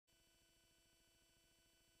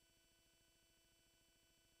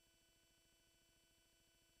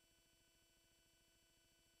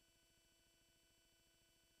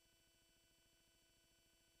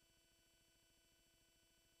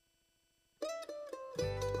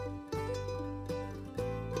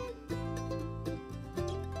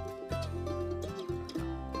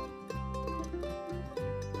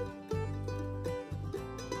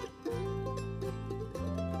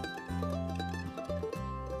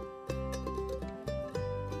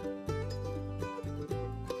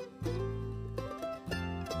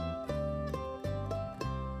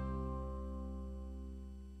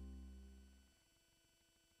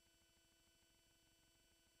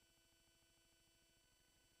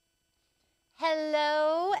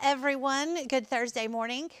Hello, everyone. Good Thursday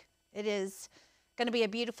morning. It is going to be a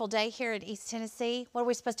beautiful day here in East Tennessee. What are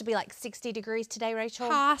we supposed to be, like 60 degrees today, Rachel?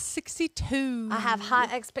 High 62. I have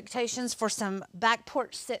high expectations for some back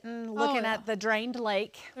porch sitting, looking at the drained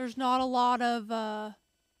lake. There's not a lot of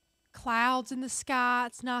clouds in the sky.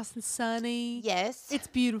 It's nice and sunny. Yes. It's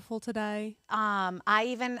beautiful today. I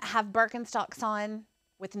even have Birkenstocks on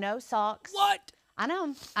with no socks. What? I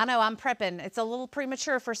know. I'm prepping. It's a little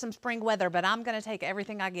premature for some spring weather, but I'm going to take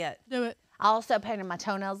everything I get. Do it. I also painted my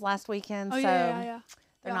toenails last weekend, so they're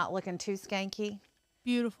not looking too skanky.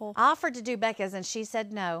 Beautiful. I offered to do Becca's, and she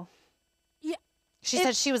said no. Yeah. She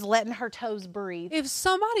said she was letting her toes breathe. If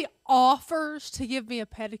somebody offers to give me a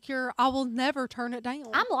pedicure, I will never turn it down.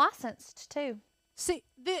 I'm licensed, too. See,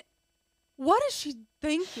 what is she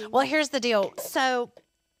thinking? Well, here's the deal. So,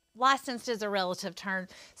 licensed is a relative term.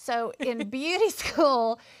 So, in beauty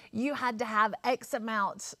school, you had to have X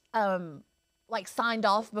amount signed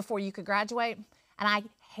off before you could graduate. And I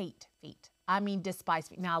hate feet. I mean, despise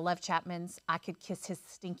feet. Now, I love Chapman's. I could kiss his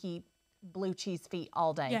stinky blue cheese feet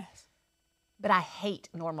all day. Yes. But I hate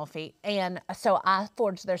normal feet. And so I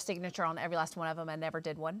forged their signature on every last one of them and never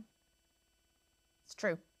did one. It's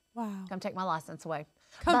true. Wow. Come take my license away.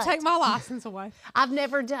 Take my license away. I've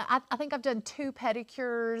never done, I think I've done 2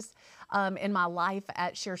 pedicures in my life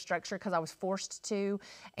at Sheer Structure because I was forced to.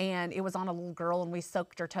 And it was on a little girl and we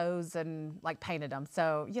soaked her toes and like painted them.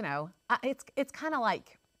 So, you know, it's kind of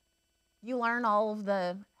like you learn all of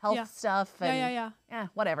the health stuff. And, yeah,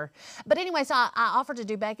 whatever. But anyway, so I offered to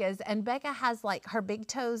do Becca's, and Becca has like her big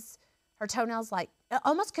toes, her toenails like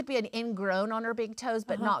almost could be an ingrown on her big toes,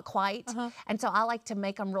 but not quite. And so I like to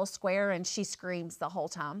make them real square, and she screams the whole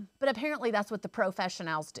time. But apparently that's what the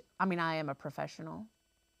professionals do. I mean, I am a professional.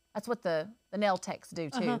 That's what the nail techs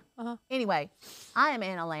do too. Anyway, I am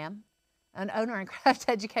Anna Lamb, an owner and craft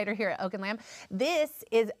educator here at Oak and Lamb. This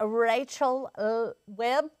is Rachel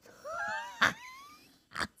Webb.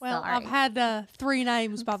 Well, sorry. I've had 3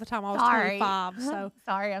 names by the time I was 25, so.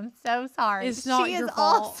 Sorry, I'm so sorry. It's not she your is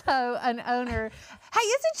fault. also an owner. Hey,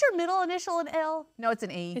 isn't your middle initial an L? No, it's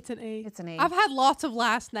an E. It's an E. It's an E. I've had lots of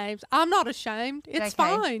last names. I'm not ashamed. It's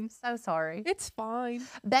fine. So sorry. It's fine.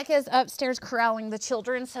 Becca's upstairs corralling the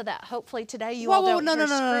children so that hopefully today you all don't hear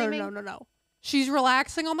screaming. No. She's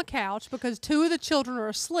relaxing on the couch because 2 of the children are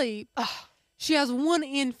asleep. She has 1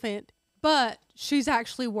 infant, but she's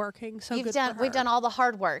actually working, so good for her. We've done all the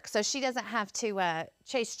hard work, so she doesn't have to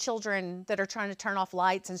chase children that are trying to turn off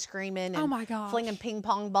lights and screaming and flinging ping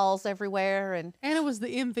pong balls everywhere. And Anna was the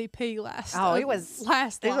MVP last. It was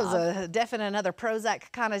a definite another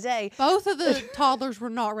Prozac kind of day. Both of the toddlers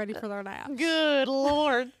were not ready for their nap. Good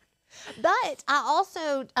Lord. But I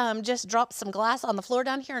also just dropped some glass on the floor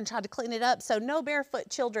down here and tried to clean it up. So no barefoot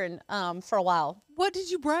children for a while. What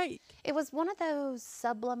did you break? It was one of those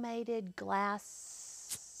sublimated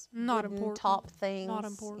glass top things. Not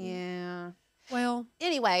important. Yeah. Well,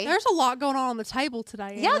 anyway. There's a lot going on the table today,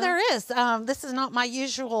 Anna. Yeah, there is. This is not my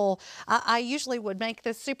usual. I usually would make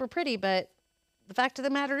this super pretty, but the fact of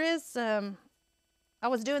the matter is I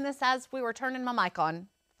was doing this as we were turning my mic on,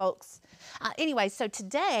 folks. Anyway, so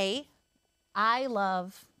today I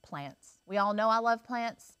love plants. We all know I love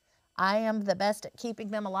plants. I am the best at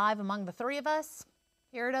keeping them alive among the 3 of us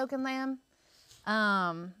here at Oak and Lamb.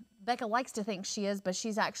 Becca likes to think she is, but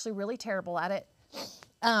she's actually really terrible at it.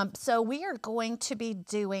 So we are going to be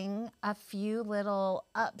doing a few little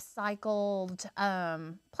upcycled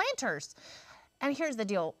planters. And here's the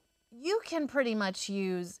deal. You can pretty much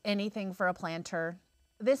use anything for a planter.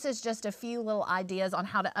 This is just a few little ideas on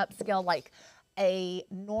how to upscale like a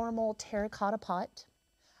normal terracotta pot.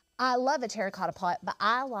 I love a terracotta pot, but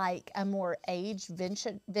I like a more aged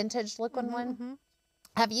vintage looking one.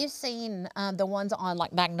 Have you seen the ones on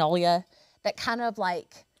like Magnolia that kind of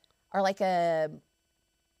like are like they're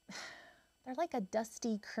like a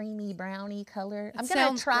dusty, creamy, brownie color? I'm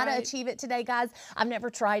going to try to achieve it today, guys. I've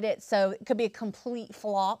never tried it, so it could be a complete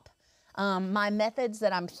flop. My methods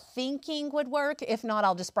that I'm thinking would work. If not,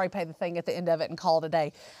 I'll just spray paint the thing at the end of it and call it a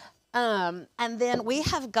day. And then we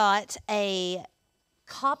have got a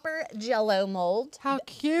copper jello mold. How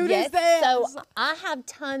cute is this? So I have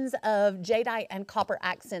tons of jadeite and copper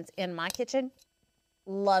accents in my kitchen.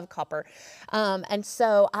 Love copper. And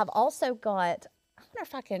so I've also got, I wonder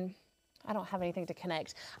if I don't have anything to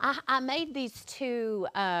connect. I made these 2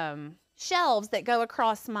 shelves that go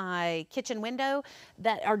across my kitchen window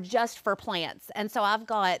that are just for plants. And so I've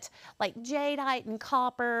got like jadeite and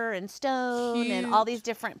copper and stone and all these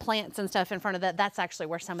different plants and stuff in front of that. That's actually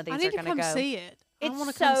where some of these are going to go. I need to come see it. I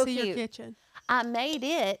want to come see your kitchen. I made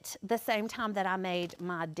it the same time that I made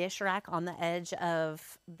my dish rack on the edge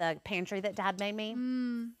of the pantry that Dad made me.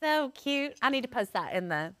 So cute. I need to post that in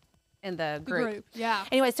the group. Yeah.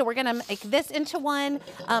 Anyway, so we're gonna make this into one.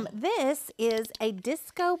 This is a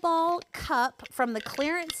disco ball cup from the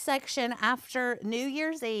clearance section after New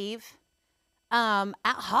Year's Eve at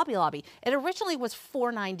Hobby Lobby. It originally was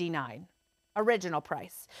 $4.99. Original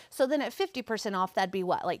price. So then at 50% off, that'd be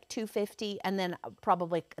what, like $2.50, and then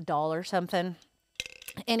probably $1 or something.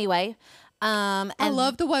 Anyway, and I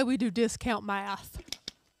love the way we do discount math.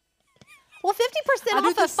 well, 50%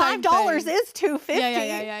 off of $5 is $2.50.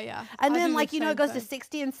 Yeah. And I then, do like, the it same goes to thing.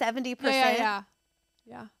 60 and 70%. Yeah.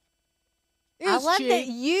 I It's love cheap. that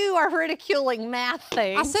you are ridiculing math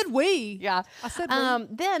things. I said we. yeah. I said we.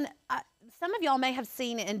 Then some of y'all may have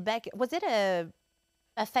seen it in Becky. Was it a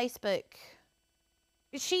Facebook?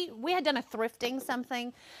 We had done a thrifting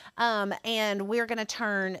something, and we're going to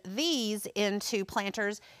turn these into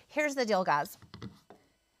planters. Here's the deal, guys.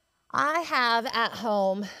 I have at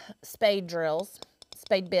home spade drills,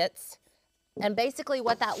 spade bits, and basically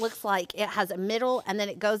what that looks like, it has a middle, and then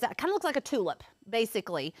it goes out. It kind of looks like a tulip,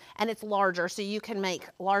 basically, and it's larger, so you can make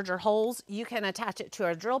larger holes. You can attach it to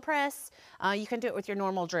a drill press. You can do it with your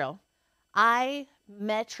normal drill. I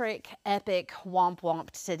metric epic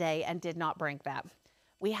womped today and did not bring that.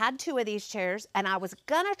 We had 2 of these chairs, and I was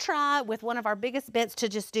gonna try with one of our biggest bits to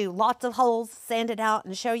just do lots of holes, sand it out,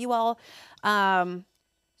 and show you all.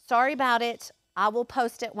 Sorry about it. I will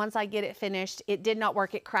post it once I get it finished. It did not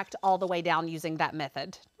work. It cracked all the way down using that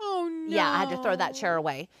method. Oh no. Yeah, I had to throw that chair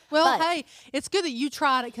away. Well, But hey, it's good that you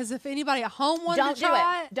tried it, because if anybody at home wanted don't to do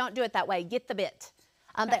try it. Don't do it that way. Get the bit.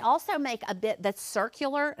 They also make a bit that's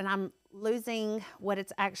circular, and I'm losing what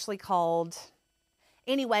it's actually called.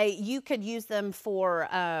 Anyway, you could use them for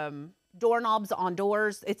doorknobs on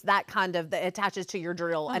doors. It's that kind of, that attaches to your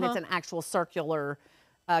drill, and it's an actual circular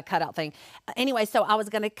cutout thing. Anyway, so I was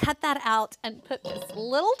going to cut that out and put this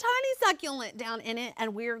little tiny succulent down in it,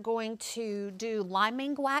 and we're going to do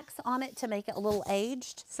liming wax on it to make it a little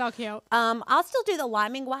aged. So cute. I'll still do the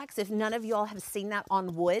liming wax if none of y'all have seen that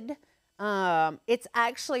on wood. It's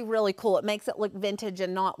actually really cool. It makes it look vintage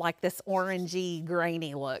and not like this orangey,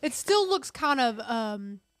 grainy look. It still looks kind of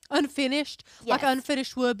unfinished, like Yes.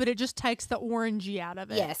 unfinished wood, but it just takes the orangey out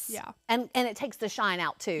of it. Yes. Yeah. And it takes the shine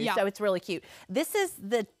out too. Yeah. So it's really cute. This is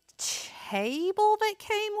the table that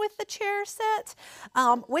came with the chair set,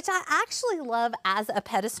 which I actually love as a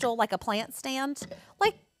pedestal, like a plant stand.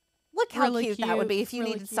 Like, look how Really cute that would be if you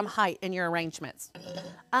really needed some cute. height in your arrangements.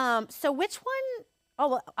 So which one? Oh,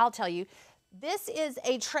 well, I'll tell you. This is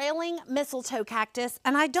a trailing mistletoe cactus,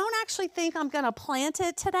 and I don't actually think I'm going to plant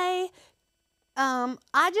it today.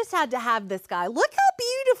 I just had to have this guy. Look how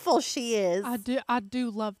beautiful she is. I do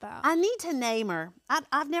love that. I need to name her.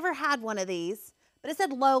 I've never had one of these, but it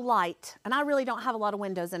said low light, and I really don't have a lot of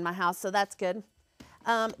windows in my house, so that's good.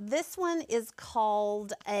 This one is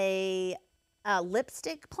called a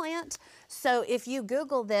lipstick plant. So if you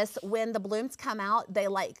Google this, when the blooms come out, they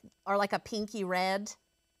are like a pinky red,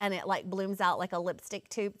 and it like blooms out like a lipstick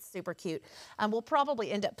tube. It's super cute. We'll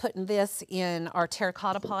probably end up putting this in our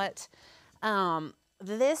terracotta pot.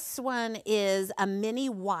 This one is a mini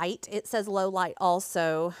white. It says low light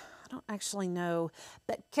also. I don't actually know,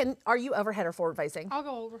 but are you overhead or forward facing? I'll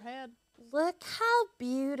go overhead. Look how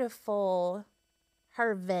beautiful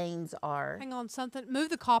her veins are. Hang on, move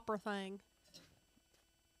the copper thing.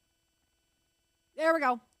 There we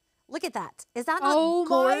go. Look at that. Is that not Oh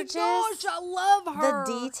gorgeous? my gosh, I love her.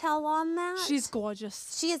 The detail on that. She's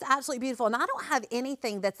gorgeous. She is absolutely beautiful. And I don't have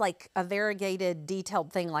anything that's like a variegated,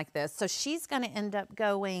 detailed thing like this. So she's going to end up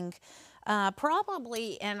going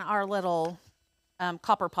probably in our little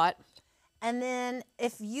copper pot. And then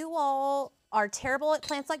if you all are terrible at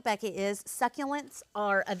plants like Becky is, succulents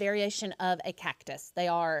are a variation of a cactus. They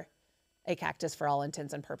are a cactus for all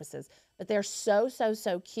intents and purposes. But they're so, so,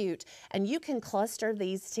 so cute. And you can cluster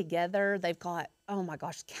these together. They've got, oh my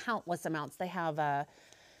gosh, countless amounts. They have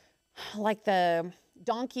like the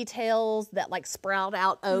donkey tails that like sprout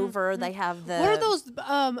out over. They have the... What are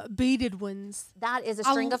those beaded ones? That is a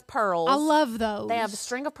string of pearls. I love those. They have a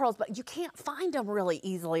string of pearls, but you can't find them really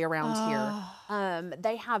easily around here.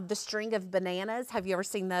 They have the string of bananas. Have you ever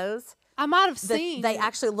seen those? I might have seen. They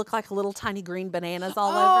actually look like little tiny green bananas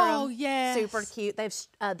all over Oh, them. yes. Super cute. They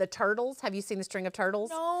have the turtles. Have you seen the string of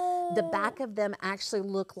turtles? No. The back of them actually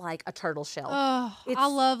look like a turtle shell. Oh, It's I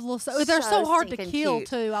love little. They're so hard to stinking kill cute.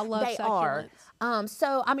 too. I love They succulents. are.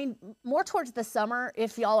 So, I mean, more towards the summer,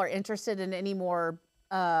 if y'all are interested in any more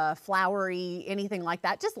flowery, anything like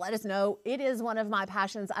that, just let us know. It is one of my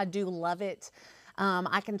passions. I do love it.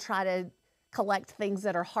 I can try to collect things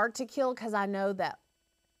that are hard to kill because I know that,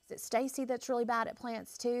 is it Stacy that's really bad at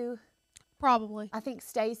plants too? Probably. I think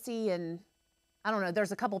Stacy and I don't know.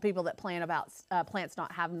 There's a couple people that plan about plants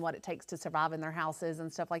not having what it takes to survive in their houses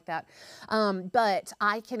and stuff like that. But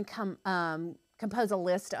I can compose a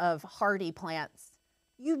list of hardy plants.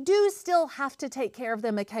 You do still have to take care of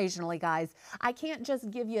them occasionally, guys. I can't just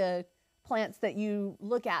give you plants that you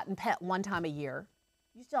look at and pet one time a year.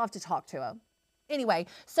 You still have to talk to them. Anyway,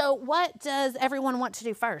 so what does everyone want to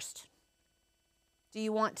do first? Do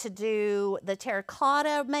you want to do the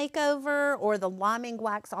terracotta makeover or the liming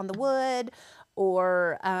wax on the wood?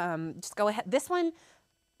 Or just go ahead. This one,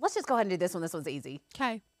 let's just go ahead and do this one. This one's easy.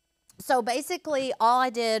 Okay. So basically all I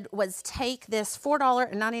did was take this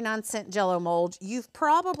 $4.99 Jell-O mold. You've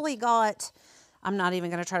probably got, I'm not even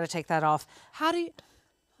going to try to take that off. How do you...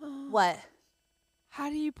 What? How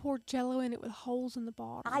do you pour Jell-O in it with holes in the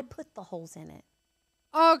bottom? I put the holes in it.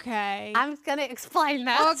 Okay. I'm going to explain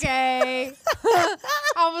that. Okay.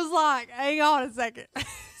 I was like, hang on a second.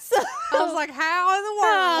 I was like, how in the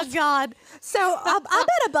world? Oh, God. So I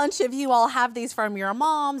bet a bunch of you all have these from your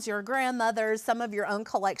moms, your grandmothers, some of your own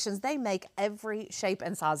collections. They make every shape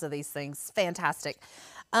and size of these things. Fantastic.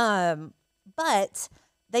 But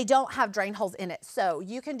they don't have drain holes in it. So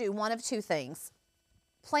you can do one of two things.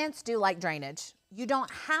 Plants do like drainage. You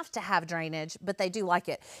don't have to have drainage, but they do like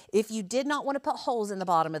it. If you did not want to put holes in the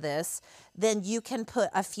bottom of this, then you can put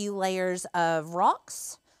a few layers of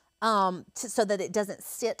rocks so that it doesn't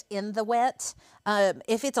sit in the wet.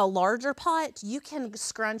 If it's a larger pot, you can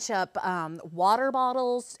scrunch up water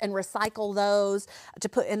bottles and recycle those to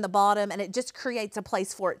put in the bottom, and it just creates a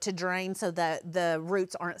place for it to drain so that the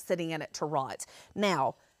roots aren't sitting in it to rot.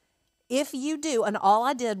 Now, if you do, and all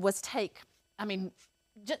I did was take, I mean,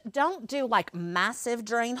 don't do like massive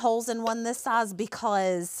drain holes in one this size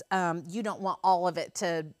because you don't want all of it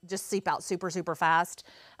to just seep out super, super fast.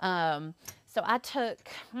 So I took,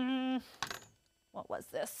 what was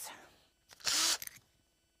this?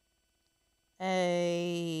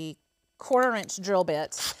 A 1/4-inch drill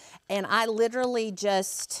bit. And I literally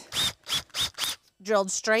just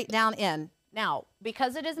drilled straight down in. Now,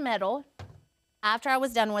 because it is metal, after I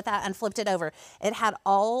was done with that and flipped it over, it had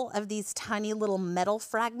all of these tiny little metal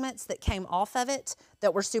fragments that came off of it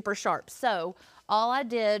that were super sharp. So all I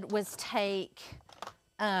did was take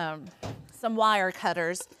some wire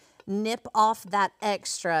cutters, nip off that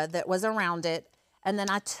extra that was around it, and then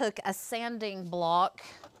I took a sanding block.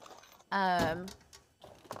 Y'all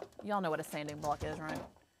know what a sanding block is, right?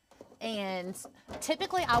 And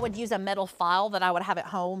typically I would use a metal file that I would have at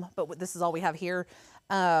home, but this is all we have here.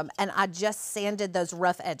 And I just sanded those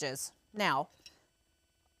rough edges. Now,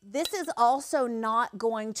 this is also not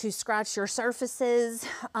going to scratch your surfaces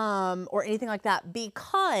or anything like that,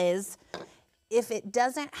 because if it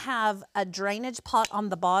doesn't have a drainage pot on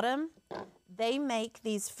the bottom, they make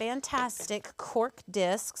these fantastic cork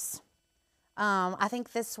discs. I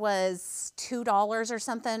think this was $2 or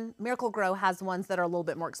something. Miracle Grow has ones that are a little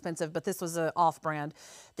bit more expensive, but this was an off-brand.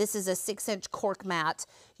 This is a 6-inch cork mat.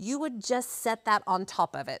 You would just set that on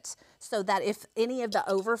top of it so that if any of the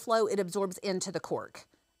overflow, it absorbs into the cork.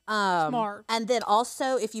 Smart. And then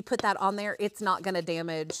also, if you put that on there, it's not going to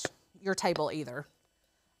damage your table either.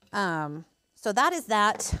 So that is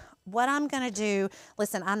that. What I'm going to do,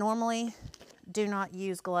 listen, I normally do not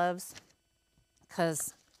use gloves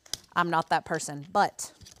because I'm not that person,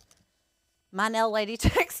 but my nail lady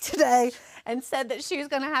texted today and said that she was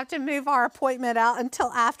going to have to move our appointment out until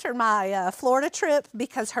after my Florida trip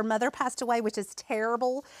because her mother passed away, which is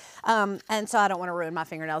terrible. And so I don't want to ruin my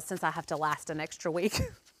fingernails since I have to last an extra week.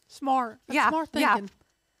 Smart. That's Yeah, smart thinking.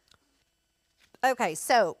 Yeah. Okay,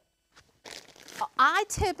 so I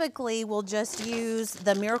typically will just use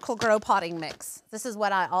the Miracle Grow potting mix. This is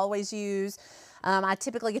what I always use. I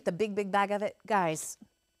typically get the big bag of it. Guys,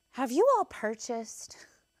 have you all purchased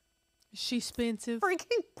She's expensive.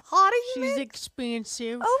 freaking potting She's mix?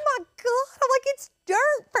 expensive. Oh my God, I'm like, it's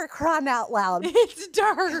dirt for crying out loud. It's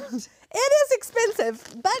dirt. It is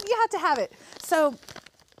expensive, but you have to have it. So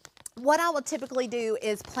what I will typically do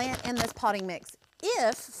is plant in this potting mix.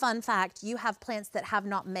 If, fun fact, you have plants that have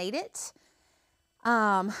not made it,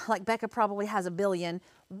 like Becca probably has a billion,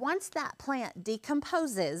 once that plant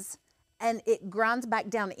decomposes and it grinds back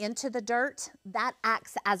down into the dirt, that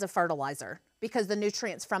acts as a fertilizer because the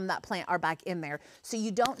nutrients from that plant are back in there. So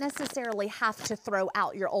you don't necessarily have to throw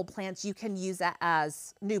out your old plants. You can use that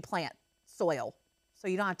as new plant soil. So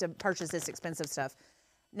you don't have to purchase this expensive stuff.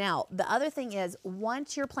 Now, the other thing is,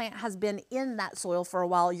 once your plant has been in that soil for a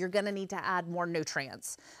while, you're going to need to add more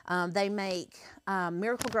nutrients. They make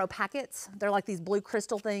Miracle Grow packets. They're like these blue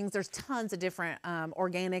crystal things. There's tons of different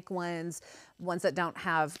organic ones that don't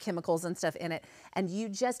have chemicals and stuff in it. And you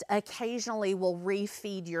just occasionally will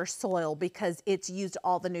refeed your soil because it's used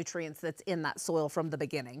all the nutrients that's in that soil from the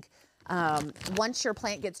beginning. Once your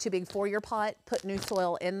plant gets too big for your pot, put new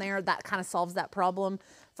soil in there. That kind of solves that problem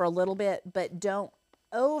for a little bit, but don't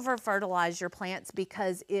over fertilize your plants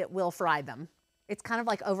because it will fry them. It's kind of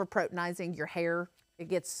like over proteinizing your hair. It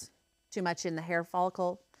gets too much in the hair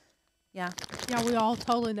follicle. Yeah. Yeah, we all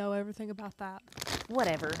totally know everything about that.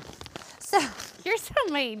 Whatever. So you're so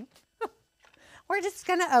mean. We're just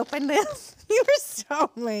gonna open this. You were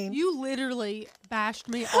so mean. You literally bashed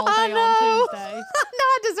me all day on Tuesday. No,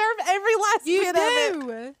 I deserve every last bit of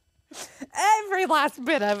it. Every last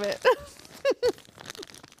bit of it.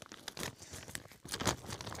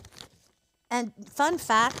 And fun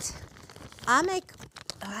fact, I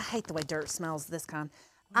hate the way dirt smells this kind.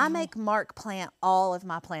 I make Mark plant all of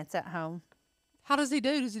my plants at home. How does he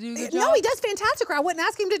do? Does he do a good job? No, he does fantastic, or I wouldn't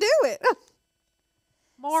ask him to do it.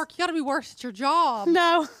 Mark, you got to be worse at your job.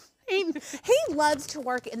 No. He loves to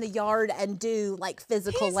work in the yard and do like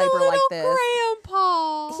physical He's labor a like this.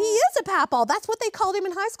 grandpa. He is a papaw. That's what they called him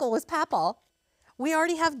in high school, was papaw. We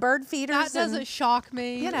already have bird feeders. That doesn't shock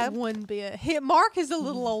me one bit. Mark is a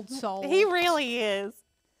little old soul. He really is.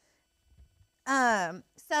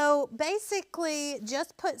 So basically,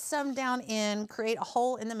 just put some down in, create a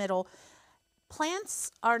hole in the middle.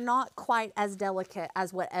 Plants are not quite as delicate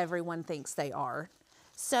as what everyone thinks they are.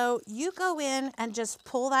 So you go in and just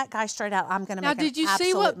pull that guy straight out. I'm going to make an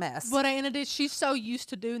absolute mess. What Anna did? She's so used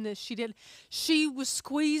to doing this. She was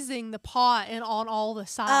squeezing the pot and on all the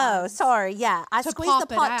sides. Oh, sorry. Yeah. I squeezed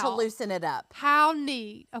the pot to loosen it up. How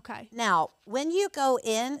neat. Okay. Now, when you go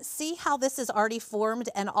in, see how this is already formed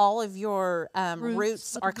and all of your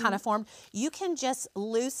roots are kind of formed? You can just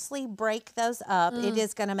loosely break those up. It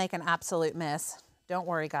is going to make an absolute mess. Don't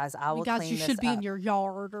worry, guys. I will clean this up. You should be in your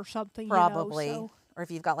yard or something. Probably. You know, so. Or if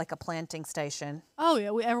you've got like a planting station. Oh,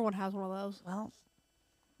 yeah. Everyone has one of those. Well,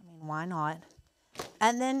 I mean, why not?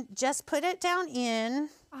 And then just put it down in.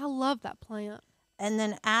 I love that plant. And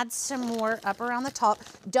then add some more up around the top.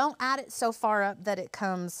 Don't add it so far up that it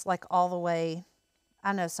comes like all the way.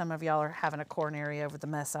 I know some of y'all are having a coronary over the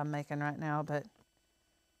mess I'm making right now, but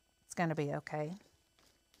it's going to be okay.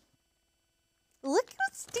 Look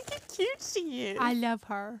how stinky cute she is. I love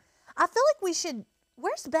her. I feel like we should.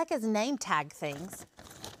 Where's Becca's name tag things?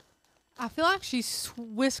 I feel like she's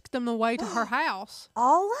whisked them away to her house.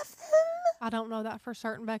 All of them? I don't know that for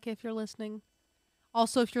certain, Becca, if you're listening.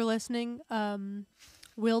 Also, if you're listening,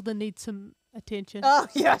 Wilda needs some attention. Oh,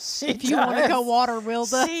 yes, she does. If you want to go water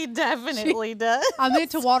Wilda. She definitely does. I meant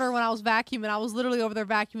to water when I was vacuuming. I was literally over there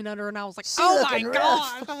vacuuming under her, and I was like, She oh, my looking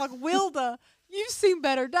gosh. I'm like, Wilda, you've seen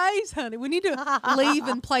better days, honey. We need to leave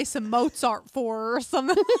and play some Mozart for her or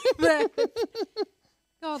something like that.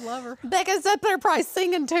 God love her. Becca's up there probably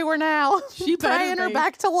singing to her now. She better praying her be.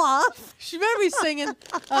 back to life. She better be singing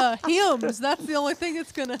hymns. That's the only thing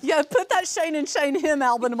that's going to... Yeah, put that Shane and Shane hymn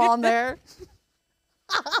album on there.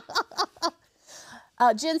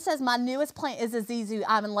 Jen says, my newest plant is a Zizu.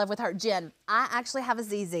 I'm in love with her. Jen, I actually have a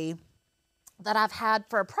ZZ that I've had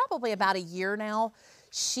for probably about a year now.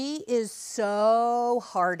 She is so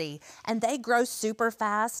hardy, and they grow super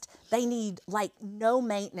fast. They need like no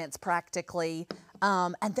maintenance practically,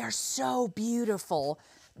 and they're so beautiful.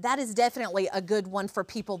 That is definitely a good one for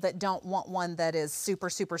people that don't want one that is super,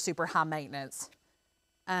 super, super high maintenance.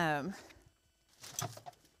 I've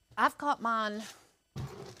got mine.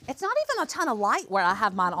 It's not even a ton of light where I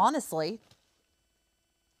have mine, honestly.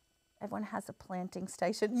 Everyone has a planting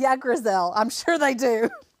station. Yeah, Griselle, I'm sure they do.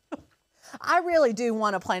 I really do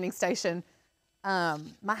want a planting station.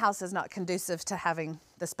 My house is not conducive to having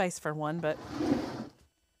the space for one, but.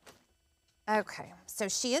 Okay, so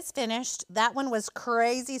she is finished. That one was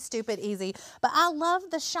crazy, stupid, easy, but I love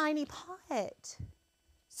the shiny pot.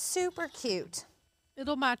 Super cute.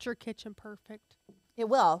 It'll match your kitchen perfect. It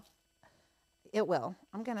will. It will.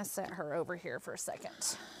 I'm going to set her over here for a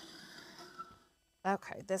second.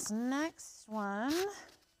 Okay, this next one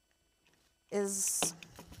is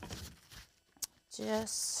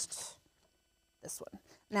just this one.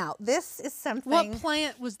 Now, this is something. What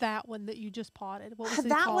plant was that one that you just potted? What was it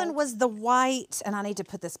that called? one was the white, and I need to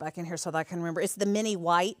put this back in here so that I can remember. It's the mini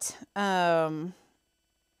white. Fittonia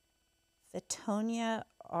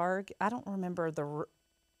Arg. I don't remember the.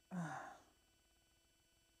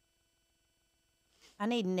 I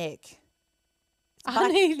need Nick I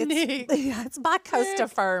need it's, Nick. Yeah, it's by Costa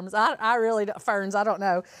Ferns. I really don't, Ferns. I don't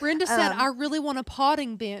know. Brenda said, I really want a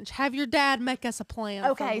potting bench. Have your dad make us a plan.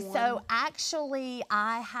 Okay, for one. so actually,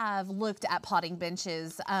 I have looked at potting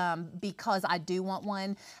benches because I do want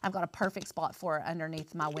one. I've got a perfect spot for it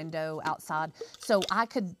underneath my window outside. So I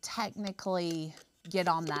could technically get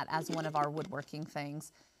on that as one of our woodworking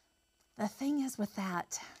things. The thing is with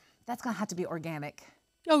that, that's going to have to be organic.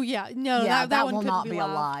 Oh, yeah. No, Yeah, that will one not couldn't be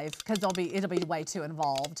live. alive because it'll be way too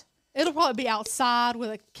involved. It'll probably be outside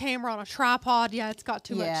with a camera on a tripod. Yeah, it's got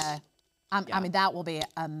too much. Yeah. I mean, that will be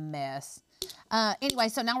a mess. Anyway,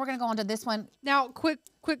 so now we're going to go on to this one. Now, quick,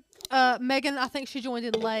 Megan, I think she joined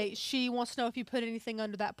in late. She wants to know if you put anything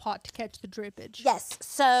under that pot to catch the drippage. Yes,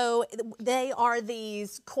 so they are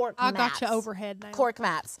these cork mats. I got you overhead now. Cork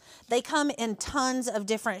mats. They come in tons of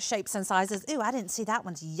different shapes and sizes. Ooh, I didn't see that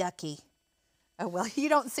one's yucky. Oh, well, you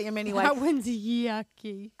don't see them anyway. That one's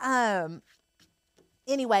yucky.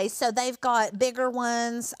 Anyway, so they've got bigger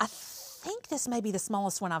ones. I think this may be the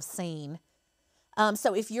smallest one I've seen.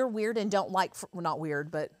 So if you're weird and don't like, well, not weird,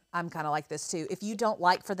 but I'm kind of like this too. If you don't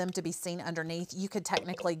like for them to be seen underneath, you could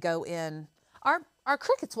technically go in. Our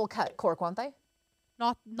crickets will cut cork, won't they?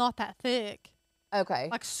 Not that thick. Okay.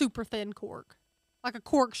 Like super thin cork. Like a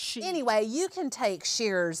cork sheet. Anyway, you can take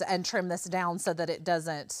shears and trim this down so that it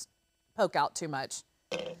doesn't poke out too much.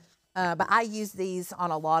 But I use these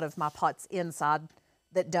on a lot of my pots inside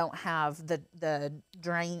that don't have the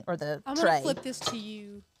drain or the I'm tray. going to flip this to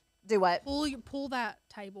you. Do what? Pull that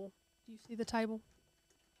table. Do you see the table?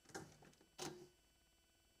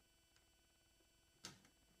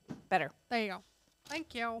 Better. There you go.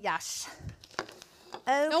 Thank you. Yes.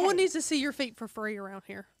 Okay. No one needs to see your feet for free around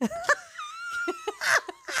here.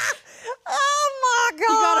 Oh my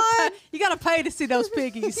God. You gotta pay to see those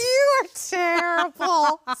piggies. You are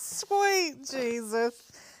terrible. Sweet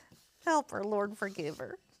Jesus. Help her, Lord, forgive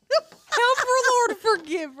her. Help her, Lord,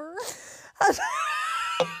 forgive her.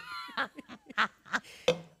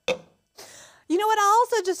 You know what? I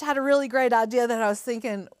also just had a really great idea that I was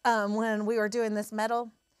thinking when we were doing this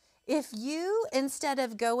metal. If you, instead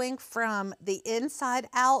of going from the inside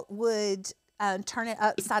out, would turn it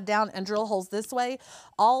upside down and drill holes this way,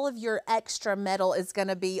 all of your extra metal is going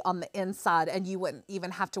to be on the inside and you wouldn't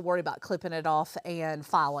even have to worry about clipping it off and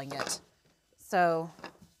filing it. So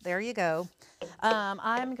there you go.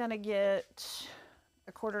 I'm going to get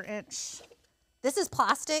a 1/4 inch. This is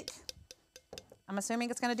plastic. I'm assuming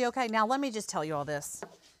it's going to do okay. Now, let me just tell you all this.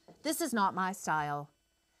 This is not my style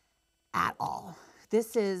at all.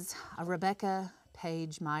 This is a Rebecca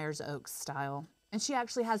Page Myers Oaks style. And she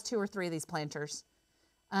actually has 2 or 3 of these planters.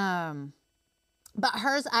 But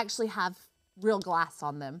hers actually have real glass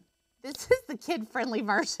on them. This is the kid-friendly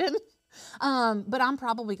version. But I'm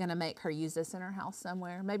probably going to make her use this in her house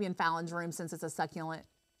somewhere. Maybe in Fallon's room since it's a succulent.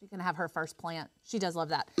 She can have her first plant. She does love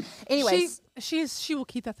that. Anyways. She will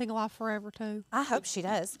keep that thing alive forever too. I hope she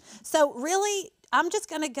does. So really, I'm just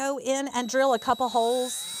going to go in and drill a couple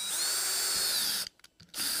holes.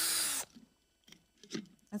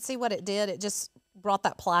 And see what it did. It just brought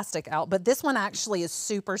that plastic out. But this one actually is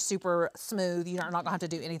super, super smooth. You're not going to have to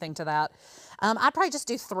do anything to that. I'd probably just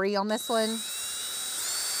do 3 on this one.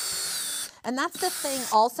 And that's the thing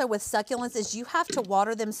also with succulents is you have to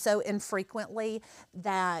water them so infrequently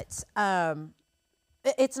that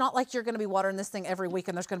it's not like you're going to be watering this thing every week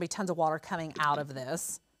and there's going to be tons of water coming out of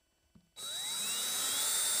this.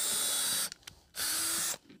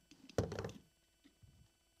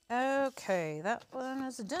 Okay, that one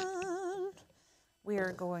is done. We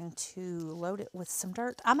are going to load it with some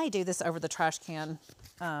dirt. I may do this over the trash can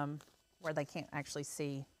where they can't actually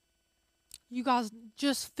see. You guys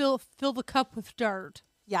just fill the cup with dirt.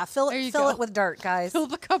 Yeah, fill it with dirt, guys. Fill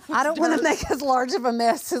the cup with dirt. I don't want to make as large of a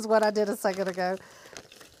mess as what I did a second ago.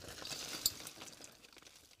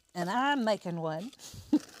 And I'm making one.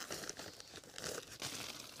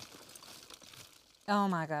 Oh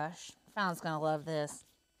my gosh. Fallon's going to love this.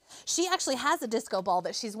 She actually has a disco ball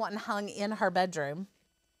that she's wanting hung in her bedroom.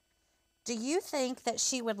 Do you think that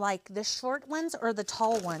she would like the short ones or the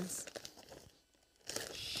tall ones?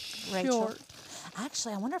 Rachel? Short.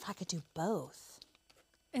 Actually, I wonder if I could do both.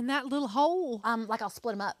 In that little hole. Like I'll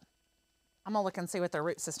split them up. I'm going to look and see what their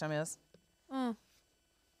root system is. How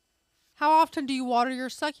often do you water your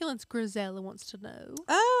succulents, Grisella wants to know.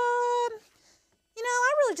 You know,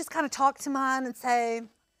 I really just kind of talk to mine and say,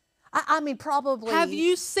 I mean, probably. Have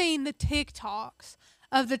you seen the TikToks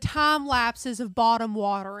of the time lapses of bottom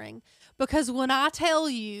watering? Because when I tell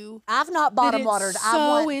you, I've not bottom watered. It's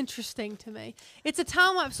so interesting to me. It's a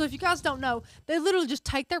time lapse. So if you guys don't know, they literally just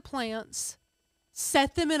take their plants,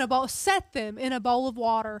 set them in a bowl of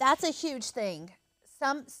water. That's a huge thing.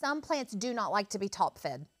 Some plants do not like to be top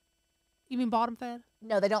fed. You mean bottom fed?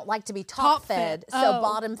 No, they don't like to be top fed. So Oh.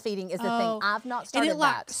 bottom feeding is the thing. I've not And started it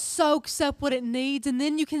like that. soaks up what it needs, and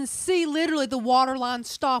then you can see literally the water line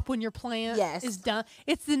stop when your plant Yes. is done.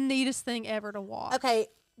 It's the neatest thing ever to watch. Okay.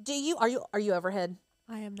 Are you overhead?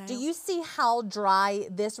 I am now. Do you see how dry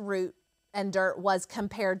this root and dirt was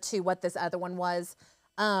compared to what this other one was?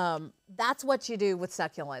 That's what you do with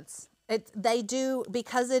succulents. They do,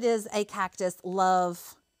 because it is a cactus,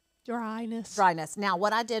 love dryness. Now,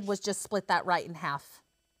 what I did was just split that right in half.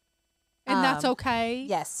 And that's okay?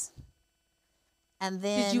 Yes. And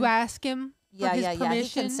then... Did you ask him for his permission? Yeah. He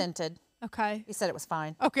consented. Okay. He said it was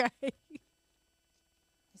fine. Okay. He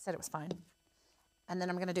said it was fine. And then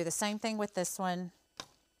I'm going to do the same thing with this one.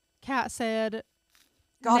 Kat said,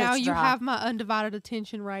 God, now it's you dry. have my undivided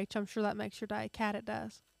attention, Rach. I'm sure that makes your day. Kat, it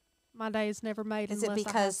does. My day is never made Is it unless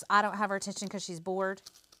because I don't have her attention because she's bored?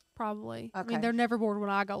 probably. I Okay. mean, they're never bored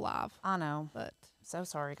when I go live. I know. But So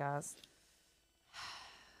sorry, guys.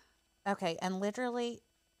 Okay, and literally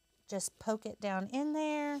just poke it down in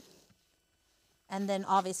there. And then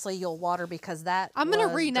obviously you'll water because that I'm gonna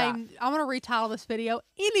was rename. dry. I'm gonna retitle this video.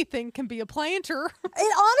 Anything can be a planter.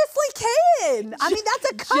 It honestly can. I mean,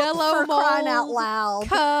 that's a cup Jello for crying out mold, loud.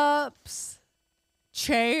 Cups,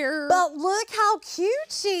 chair. But look how cute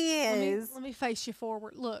she is. Let me face you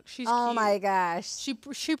forward. Look, she's Oh cute. my gosh. She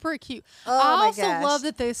pretty cute. Oh I my also gosh. love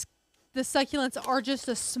that the succulents are just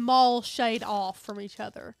a small shade off from each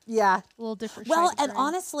other. Yeah. A little different. Well, shade of and green.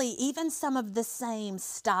 honestly, even some of the same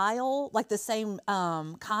style, like the same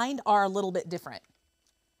kind, are a little bit different.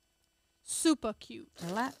 Super cute.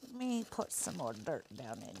 Let me put some more dirt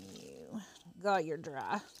down in you. God, you're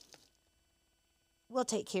dry. We'll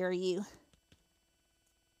take care of you.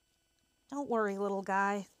 Don't worry, little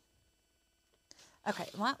guy. Okay,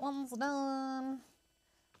 that one's done.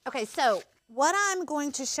 Okay, so what I'm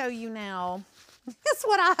going to show you now is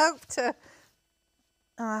what I hope to...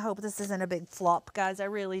 I hope this isn't a big flop, guys. I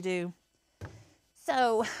really do.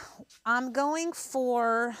 So I'm going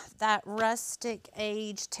for that rustic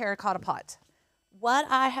age terracotta pot. What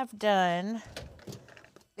I have done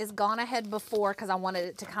is gone ahead before, because I wanted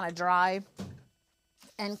it to kind of dry,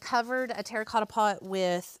 and covered a terracotta pot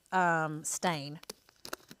with stain.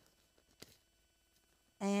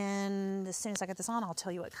 And as soon as I get this on, I'll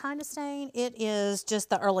tell you what kind of stain. It is just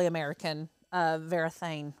the early American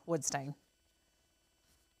varathane wood stain.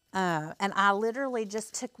 And I literally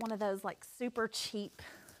just took one of those like super cheap,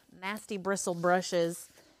 nasty bristled brushes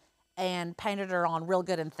and painted her on real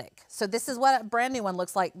good and thick. So this is what a brand new one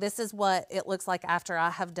looks like. This is what it looks like after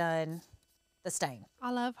I have done the stain.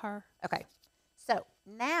 I love her. Okay, so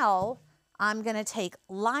now I'm gonna take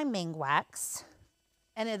liming wax.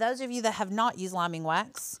 And those of you that have not used liming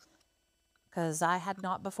wax, because I had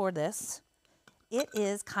not before this, it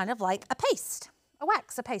is kind of like a paste, a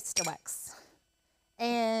wax.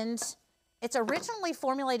 And it's originally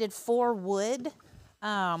formulated for wood,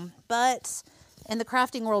 but in the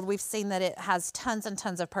crafting world, we've seen that it has tons and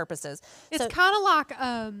tons of purposes. It's So kind of like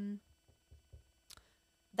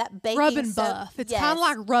that baking rub and soap- buff. It's yes. kind of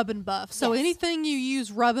like rub and buff. So Yes. anything you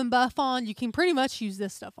use rub and buff on, you can pretty much use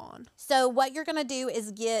this stuff on. So what you're gonna do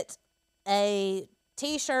is get a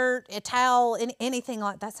t-shirt, a towel, anything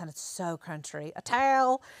like that. Sounded so country. A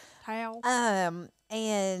towel,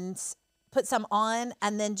 and put some on,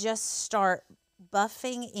 and then just start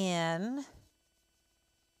buffing in.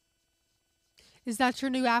 Is that your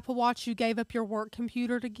new Apple Watch you gave up your work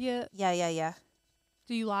computer to get? Yeah.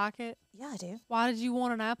 Do you like it? Yeah, I do. Why did you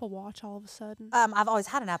want an Apple Watch all of a sudden? I've always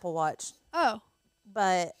had an Apple Watch, Oh,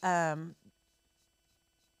 but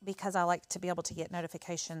because I like to be able to get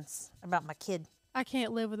notifications about my kid. I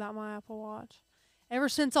can't live without my Apple Watch. Ever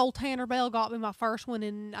since old Tanner Bell got me my first one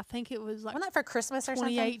in, I think it was like Wasn't that for Christmas or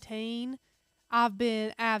something? 2018, I've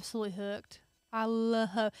been absolutely hooked. I love,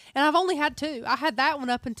 and I've only had two. I had that one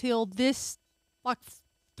up until this, like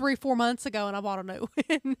 3-4 months ago, and I bought a new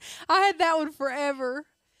one. I had that one forever.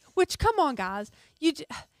 Which, come on, guys,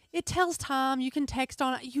 it tells time. You can text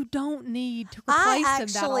on it. You don't need to replace I them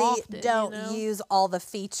that actually often. don't you know? use all the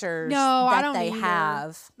features No, that I don't they either.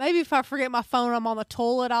 have. Maybe if I forget my phone, I'm on the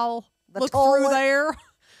toilet. I'll The look toilet? through there.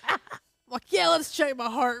 Like, yeah, let's check my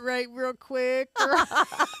heart rate real quick or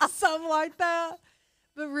something like that.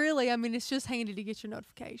 But really, I mean, it's just handy to get your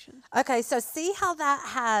notifications. Okay, so see how that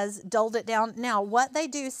has dulled it down? Now, what they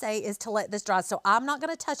do say is to let this dry. So I'm not going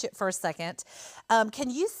to touch it for a second. Can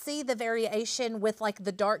you see the variation with like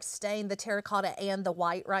the dark stain, the terracotta, and the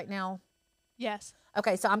white right now? Yes.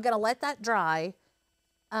 Okay, so I'm going to let that dry.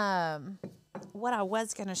 What I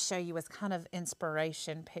was going to show you was kind of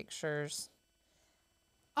inspiration pictures.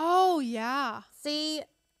 Oh, yeah. See,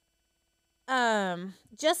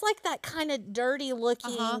 just like that kind of dirty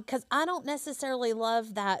looking, Uh-huh. because I don't necessarily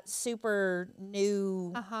love that super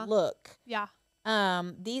new Uh-huh. look. Yeah.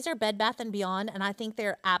 These are Bed Bath and Beyond, and I think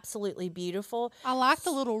they're absolutely beautiful. I like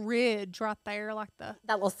the little ridge right there, like the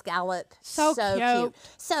That little scallop, so cute.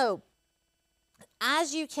 So,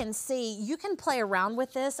 as you can see, you can play around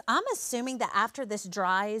with this. I'm assuming that after this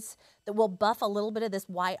dries, that we'll buff a little bit of this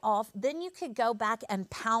white off. Then you could go back and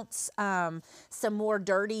pounce some more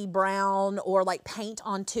dirty brown or like paint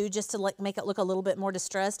on too, just to like make it look a little bit more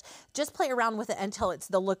distressed. Just play around with it until it's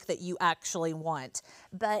the look that you actually want.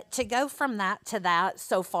 But to go from that to that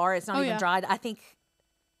so far, it's not even dried. I think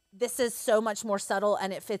this is so much more subtle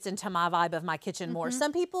and it fits into my vibe of my kitchen more.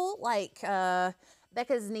 Some people like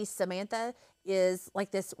Becca's niece Samantha is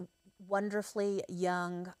like this wonderfully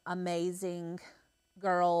young, amazing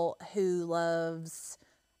girl who loves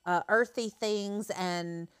earthy things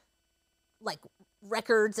and like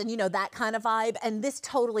records and, you know, that kind of vibe. And this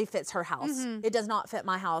totally fits her house. It does not fit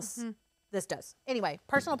my house. This does. Anyway,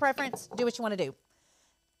 personal preference, do what you want to do.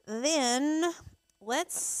 Then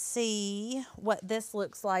let's see what this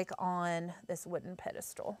looks like on this wooden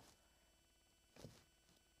pedestal.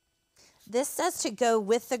 This says to go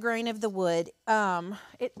with the grain of the wood.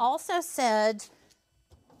 It also said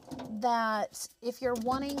that if you're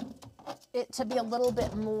wanting it to be a little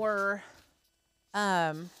bit more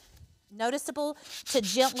noticeable, to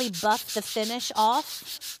gently buff the finish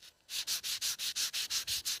off.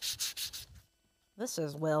 This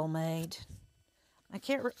is well made. I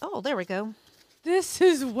can't, oh, there we go. This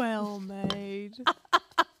is well made.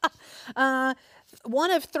 1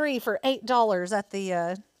 of 3 for $8 at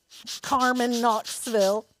the Carmen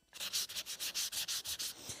Knoxville.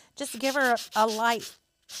 Just give her a light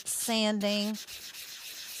sanding.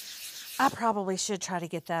 I probably should try to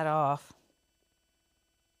get that off.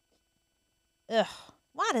 Ugh,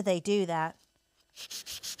 why do they do that?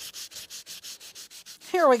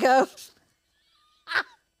 Here we go.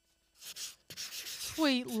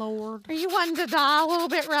 Sweet Lord. Are you wanting to die a little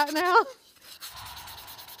bit right now?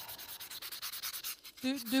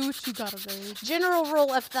 Do what you gotta do. General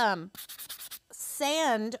rule of thumb,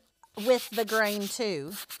 sand with the grain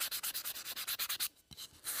too.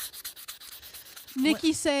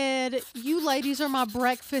 Nikki said, "You ladies are my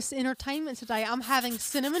breakfast entertainment today. I'm having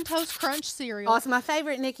Cinnamon Toast Crunch cereal, Oh, it's my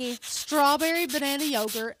favorite, Nikki. strawberry banana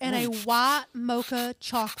yogurt, and a white mocha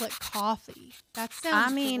chocolate coffee." That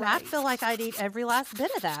sounds I great. feel like I'd eat every last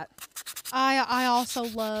bit of that. I also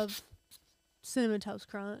love Cinnamon Toast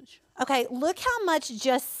Crunch. Okay, look how much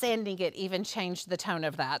just sanding it even changed the tone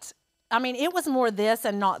of that. I mean, it was more this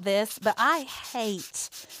and not this, but I hate,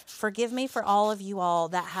 forgive me for all of you all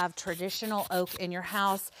that have traditional oak in your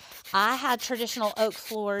house. I had traditional oak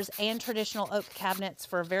floors and traditional oak cabinets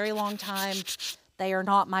for a very long time. They are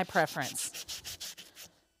not my preference.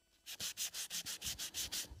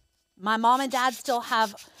 My mom and dad still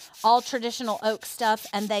have all traditional oak stuff,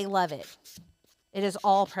 and they love it. It is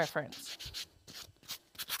all preference.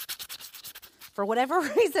 For whatever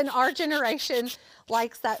reason, our generation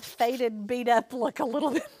likes that faded, beat up look a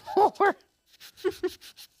little bit more.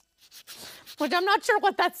 Which I'm not sure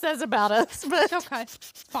what that says about us, but Okay,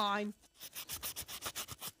 fine.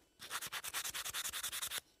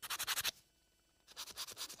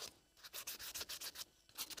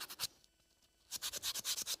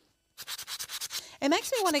 it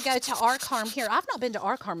makes me want to go to our Carm here. I've not been to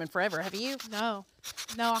our Carm in forever. Have you? No,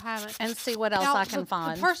 I haven't. And see what else Now, I can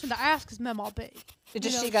find. The person to ask is Mama B.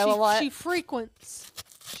 Does You know, she go a lot? She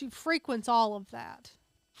frequents all of that.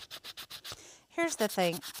 Here's the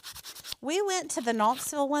thing. We went to the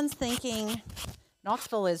Knoxville ones thinking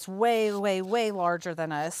Knoxville is way, way, way larger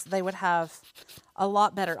than us. They would have a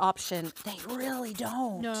lot better option. They really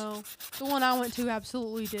don't. No, the one I went to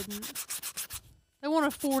absolutely didn't. They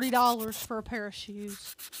wanted $40 for a pair of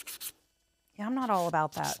shoes. Yeah, I'm not all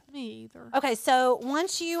about that. Me either. Okay, so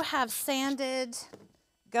once you have sanded,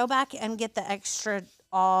 go back and get the extra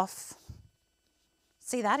off.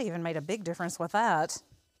 See, that even made a big difference with that.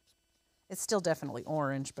 It's still definitely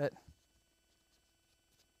orange, but...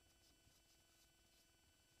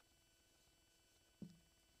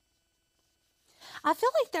 I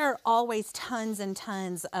feel like there are always tons and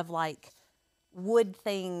tons of like wood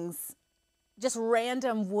things, just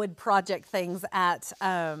random wood project things at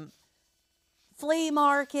flea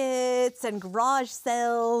markets and garage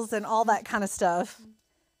sales and all that kind of stuff.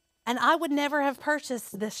 And I would never have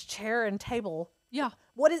purchased this chair and table. Yeah.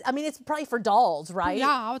 I mean, it's probably for dolls, right? Yeah,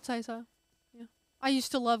 I would say so. Yeah. I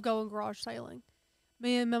used to love going garage sailing.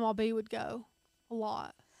 Me and Mama B would go a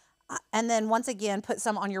lot. And then once again, put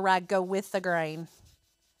some on your rag, go with the grain.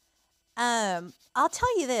 I'll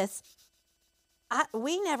tell you this.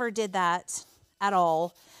 We never did that at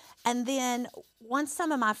all. And then once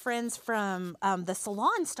some of my friends from the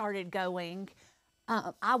salon started going,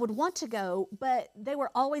 I would want to go, but they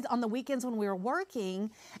were always on the weekends when we were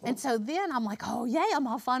working. And so then I'm like, oh, yay, I'm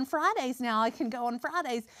off on Fridays now. I can go on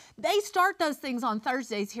Fridays. They start those things on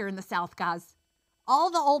Thursdays here in the South, guys. All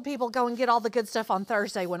the old people go and get all the good stuff on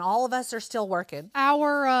Thursday when all of us are still working.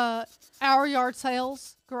 Our yard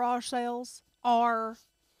sales, garage sales are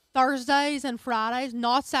Thursdays and Fridays,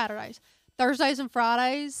 not Saturdays. Thursdays and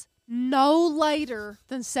Fridays, no later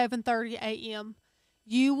than 7:30 a.m.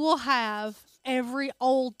 You will have every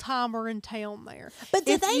old timer in town there. But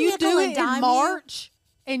did if they you do it dime in you? March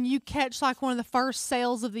and you catch like one of the first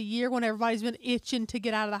sales of the year when everybody's been itching to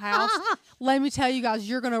get out of the house, let me tell you guys,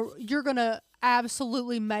 you're gonna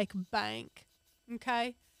absolutely make bank.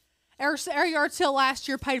 Okay, our yard sale last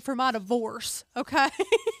year paid for my divorce. Okay.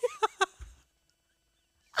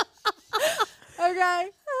 Okay,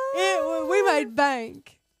 we made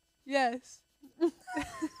bank. Yes.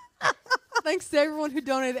 Thanks to everyone who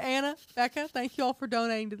donated. Anna, Becca, thank you all for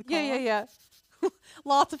donating to the cause. Yeah.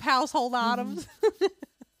 Lots of household items.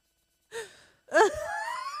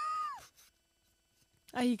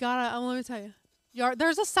 You gotta, let me tell you,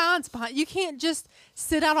 there's a science behind it. You can't just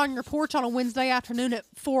sit out on your porch on a Wednesday afternoon at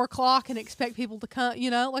 4 o'clock and expect people to come,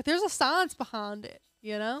 like there's a science behind it,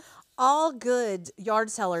 All good yard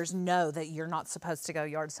sellers know that you're not supposed to go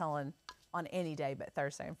yard selling on any day but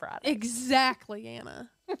Thursday and Friday. Exactly, Anna.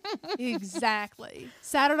 Exactly.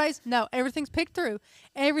 Saturdays, no, everything's picked through.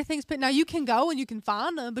 Everything's picked. Now, you can go and you can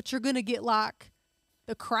find them, but you're going to get like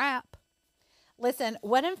the crap. Listen,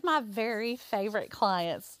 one of my very favorite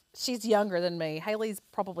clients, she's younger than me. Haley's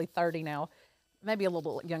probably 30 now, maybe a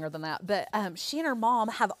little younger than that. But she and her mom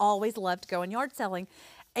have always loved going yard selling.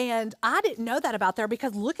 And I didn't know that about there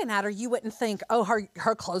because looking at her, you wouldn't think, oh,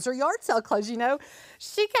 her clothes are yard sale clothes, She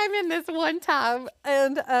came in this one time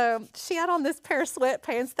and she had on this pair of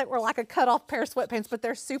sweatpants that were like a cut-off pair of sweatpants, but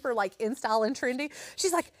they're super like in style and trendy.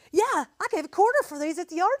 She's like, yeah, I gave a quarter for these at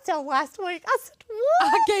the yard sale last week. I said,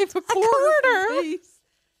 what? I gave a quarter for these.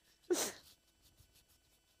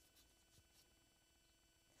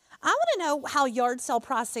 I want to know how yard sale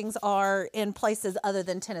pricings are in places other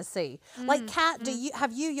than Tennessee. Like, Kat,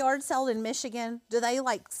 have you yard sold in Michigan? Do they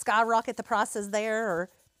like skyrocket the prices there,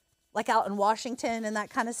 or like out in Washington and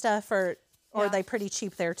that kind of stuff, or are they pretty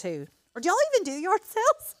cheap there too? Or do y'all even do yard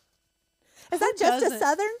sales? Is that just a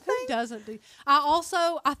Southern thing? Who doesn't do?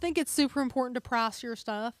 I think it's super important to price your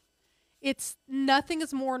stuff. Nothing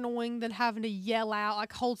is more annoying than having to yell out,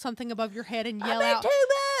 like hold something above your head and yell out, $2.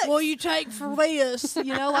 "Well, you take for this,"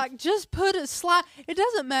 like just put a slap. It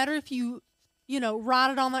doesn't matter if you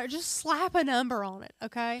write it on there. Just slap a number on it,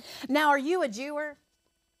 okay? Now, are you a Jewer?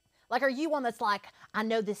 Like, are you one that's like, I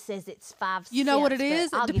know this says it's 5 cents. You know what it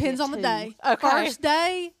is? It depends on the day. Okay. First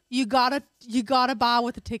day, you gotta buy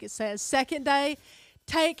what the ticket says. Second day,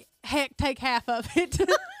 take half of it.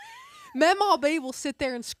 Mama B will sit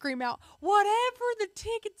there and scream out, "Whatever the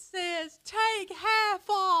ticket says, take half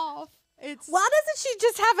off." Why doesn't she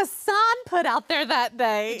just have a sign put out there that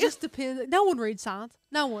day? It just depends. No one reads signs.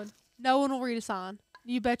 No one will read a sign.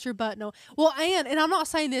 You bet your butt no. Well, and I'm not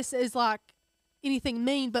saying this is like anything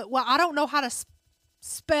mean, but I don't know how to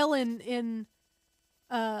spell in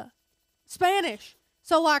Spanish.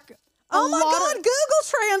 So like, oh my God, Google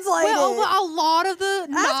Translate it. Well, a lot of the Ask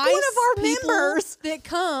nice one of our people members that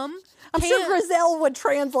come, I'm sure Griselle would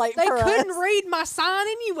translate they for us. couldn't read my sign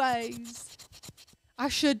anyways. I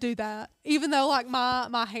should do that, even though like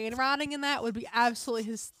my handwriting in that would be absolutely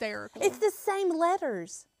hysterical. It's the same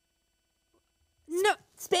letters. No,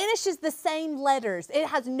 Spanish is the same letters. It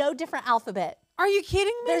has no different alphabet. are you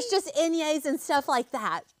kidding me? There's just ñes and stuff like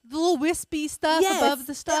that. the little wispy stuff above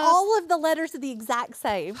the stuff. All of the letters are the exact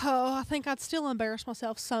same. Oh, I think I'd still embarrass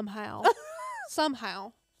myself somehow.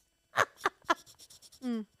 Somehow.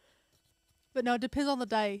 But no, it depends on the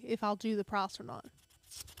day if I'll do the price or not.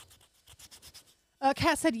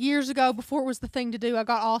 Kat said years ago, before it was the thing to do, I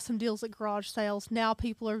got awesome deals at garage sales. Now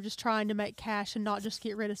people are just trying to make cash and not just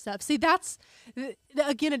get rid of stuff. See, that's,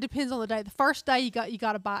 again, it depends on the day. The first day you got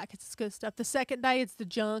to buy it because it's good stuff. The second day it's the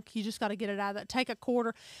junk. You just got to get it out of that. Take a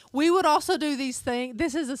quarter. We would also do these things.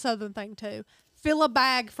 This is a Southern thing too. Fill a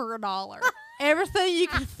bag for $1. Everything you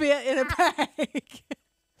can fit in a bag.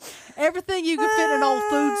 Everything you can fit in an old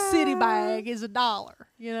Food City bag is $1,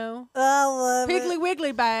 I love Piggly it.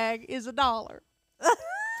 Wiggly bag is $1.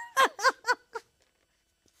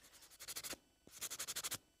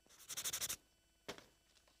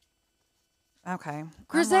 Okay.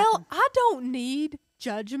 Griselle, I don't need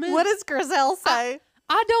judgment. What does Griselle say?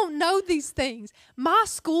 I don't know these things. My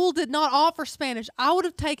school did not offer Spanish. I would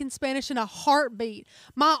have taken Spanish in a heartbeat.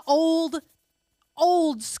 My old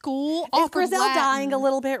school Is offered Grizel Latin. dying a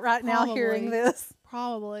little bit right now hearing this?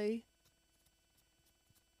 Probably.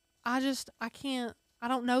 I can't. I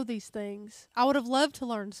don't know these things. I would have loved to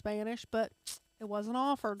learn Spanish, but it wasn't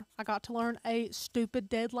offered. I got to learn a stupid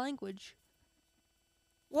dead language.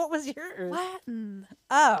 What was yours? Latin.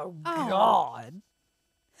 Oh, Oh. God.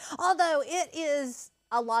 Although it is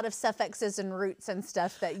a lot of suffixes and roots and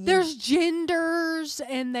stuff that you... There's genders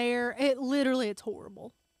and it's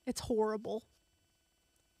horrible. It's horrible.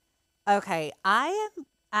 Okay, I am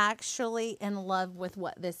actually in love with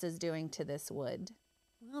what this is doing to this wood.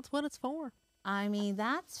 Well, that's what it's for. I mean,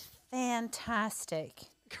 that's fantastic.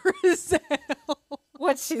 Grizel.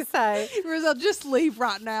 What'd she say? Grizel, just leave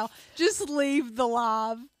right now. Just leave the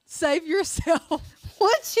live. Save yourself.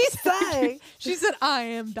 What'd she say? She said, I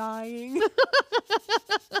am dying.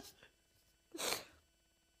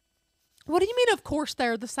 What do you mean, of course,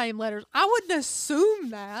 they're the same letters? I wouldn't assume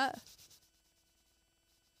that.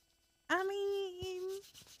 I mean...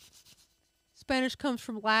 Spanish comes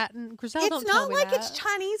from Latin. Grizel, It's don't tell not me like that. it's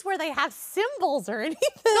Chinese where they have symbols or anything.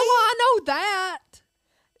 No, I know that.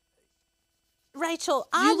 Rachel,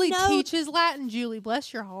 Julie I know teaches Latin. Julie,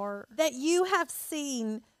 bless your heart. that you have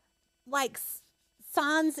seen like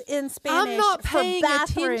signs in Spanish I'm not paying for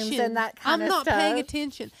bathrooms attention. and that kind I'm of not stuff. paying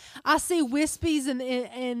attention. I see wispies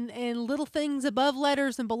and little things above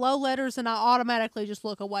letters and below letters, and I automatically just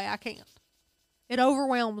look away. I can't. It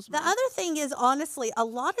overwhelms me. The other thing is, honestly, a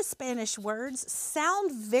lot of Spanish words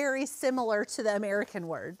sound very similar to the American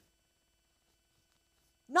word.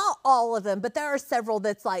 Not all of them, but there are several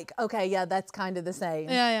that's like, okay, yeah, that's kind of the same.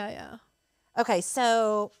 Yeah. Okay,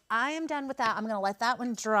 so I am done with that. I'm going to let that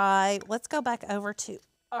one dry. Let's go back over to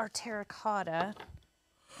our terracotta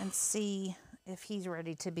and see if he's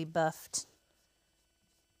ready to be buffed.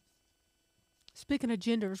 Speaking of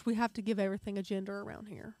genders, we have to give everything a gender around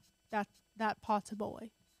here. That pot's a boy.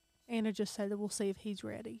 Anna just said that we'll see if he's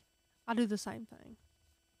ready. I do the same thing.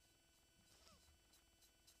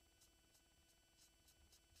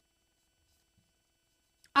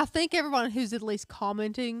 I think everyone who's at least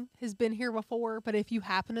commenting has been here before, but if you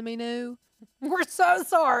happen to be new, We're so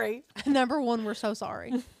sorry. number one, we're so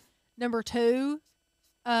sorry. Number two,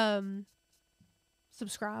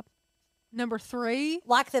 subscribe. Number three,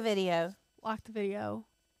 Like the video. like the video.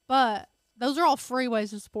 But those are all free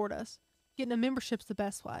ways to support us. Getting a membership's the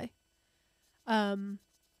best way.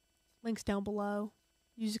 Links down below.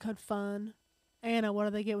 Use the code FUN. Anna, what do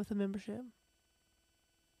they get with the membership?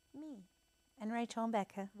 Me and Rachel and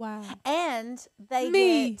Becca. Wow. And they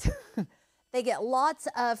Me. get they get lots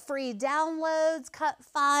of free downloads, cut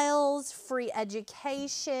files, free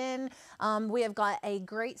education. We have got a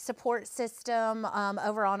great support system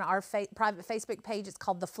over on our private Facebook page. It's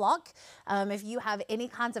called The Flock. If you have any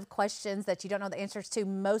kinds of questions that you don't know the answers to,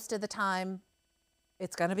 most of the time,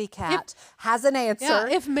 it's going to be Kat has an answer. Yeah,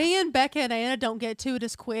 if me and Becca and Anna don't get to it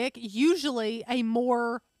as quick, usually a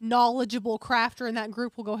more knowledgeable crafter in that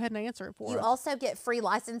group will go ahead and answer it for You us. also get free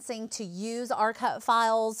licensing to use our cut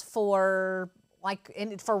files for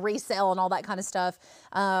for resale and all that kind of stuff.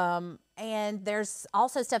 And there's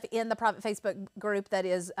also stuff in the private Facebook group that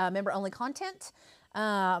is member-only content.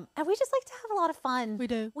 And we just like to have a lot of fun. We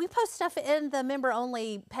do. We post stuff in the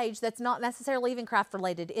member-only page that's not necessarily even craft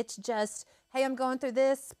related. It's just, hey, I'm going through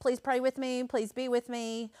this. Please pray with me. Please be with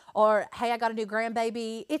me. Or, hey, I got a new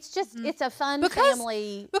grandbaby. It's just, it's a fun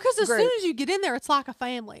family Because as group. soon as you get in there, it's like a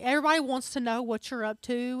family. Everybody wants to know what you're up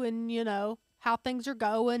to and, how things are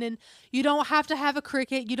going. And you don't have to have a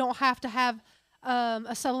Cricut. You don't have to have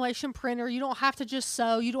a sublimation printer. You don't have to just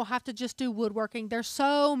sew. You don't have to just do woodworking. There's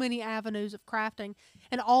so many avenues of crafting.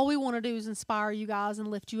 And all we want to do is inspire you guys and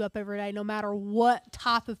lift you up every day, no matter what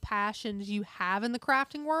type of passions you have in the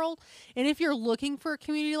crafting world. And if you're looking for a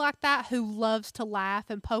community like that who loves to laugh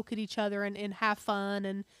and poke at each other and have fun,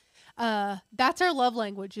 and that's our love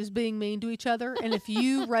language, is being mean to each other. And if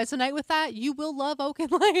you resonate with that, you will love Oak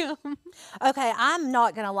and Lamb. Okay, I'm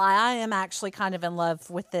not going to lie. I am actually kind of in love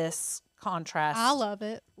with this contrast. I love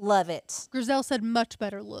it. Love it. Grizel said much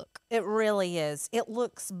better look. It really is. It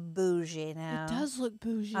looks bougie now. It does look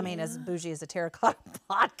bougie. I mean, as bougie as a terracotta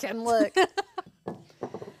pot can look.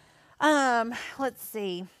 Let's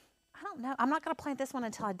see. I don't know. I'm not going to plant this one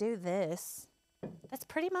until I do this. That's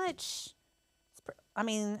pretty much, I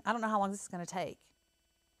don't know how long this is going to take.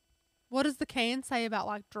 What does the can say about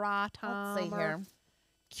like dry time? Let's see or here.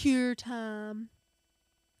 Cure time.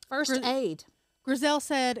 First aid. Grizel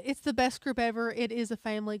said, it's the best group ever. It is a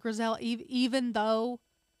family. Grizel, even though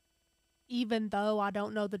even though I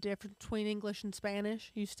don't know the difference between English and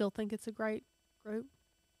Spanish, you still think it's a great group?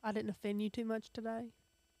 I didn't offend you too much today.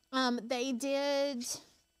 They did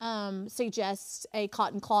suggest a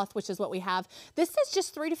cotton cloth, which is what we have. This is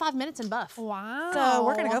just 3 to 5 minutes in buff. Wow. So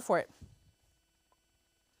we're going to go for it.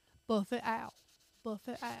 Buff it out. Buff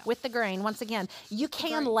it out. With the grain, once again. You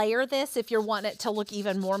can layer this if you're wanting it to look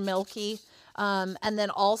even more milky. And then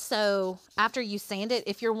also, after you sand it,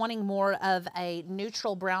 if you're wanting more of a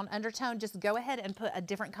neutral brown undertone, just go ahead and put a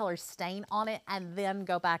different color stain on it and then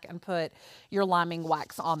go back and put your liming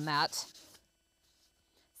wax on that.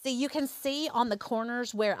 See, you can see on the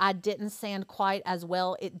corners where I didn't sand quite as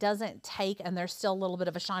well, it doesn't take, and there's still a little bit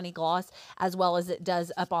of a shiny gloss as well as it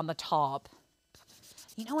does up on the top.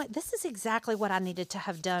 You know what? This is exactly what I needed to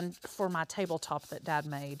have done for my tabletop that Dad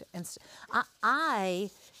made. And I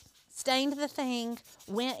stained the thing,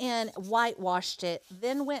 went in, whitewashed it,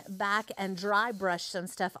 then went back and dry brushed some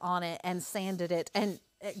stuff on it and sanded it, and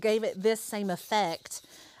it gave it this same effect.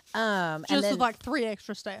 Just with like 3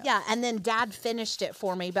 extra steps. Yeah, and then Dad finished it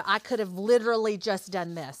for me, but I could have literally just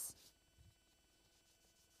done this.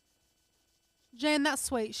 Jan, that's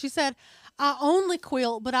sweet. She said, I only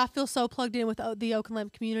quilt, but I feel so plugged in with the Oak and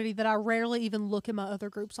Lamp community that I rarely even look at my other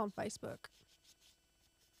groups on Facebook.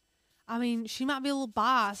 I mean, she might be a little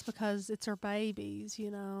biased because it's her babies,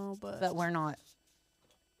 you know, But we're not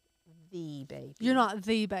the baby. You're not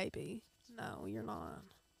the baby. No, you're not.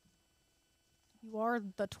 You are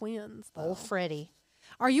the twins, though. Old Freddie.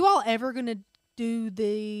 Are you all ever going to do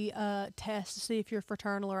the test to see if you're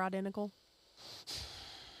fraternal or identical?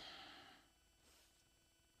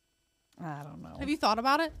 I don't know. Have you thought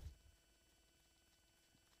about it?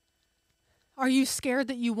 Are you scared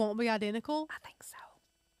that you won't be identical? I think so.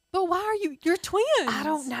 But why are you? You're twins. I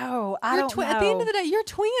don't know. I don't know. At the end of the day, you're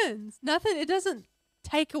twins. Nothing. It doesn't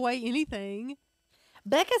take away anything.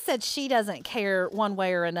 Becca said she doesn't care one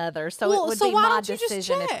way or another, so it would so be why my don't you just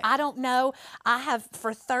decision. If check? I don't know. I have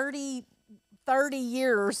for 30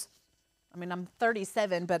 years. I mean, I'm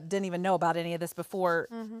 37, but didn't even know about any of this before.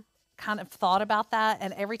 Kind of thought about that,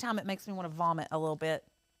 and every time it makes me want to vomit a little bit.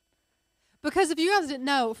 Because if you guys didn't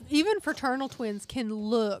know, even fraternal twins can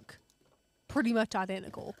look pretty much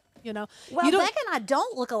identical. You know, Well, Becca and I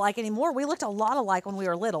don't look alike anymore. We looked a lot alike when we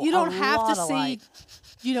were little. You don't have to alike.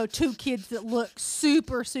 see, you know, 2 kids that look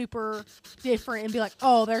super, super different and be like,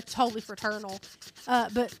 oh, they're totally fraternal.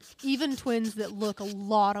 But even twins that look a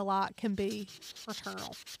lot alike can be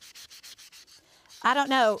fraternal. I don't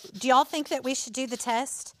know. Do y'all think that we should do the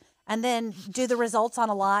test and then do the results on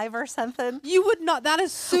a live or something? You would not. That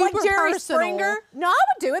is super like Jerry personal. Springer? No, I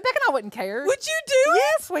would do it. Becca and I wouldn't care. Would you do it?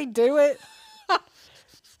 Yes, we'd do it.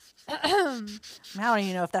 I don't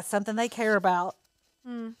even know if that's something they care about.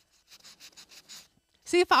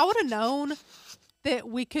 See, if I would have known that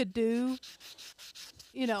we could do,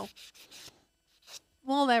 you know,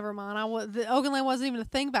 well, never mind. The Oakland wasn't even a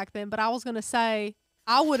thing back then, but I was going to say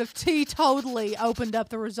I would have totally opened up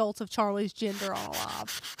the results of Charlie's gender on a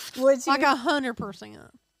live. Would you? Like 100%.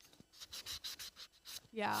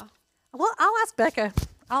 Yeah. Well, I'll ask Becca.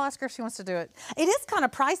 I'll ask her if she wants to do it. It is kind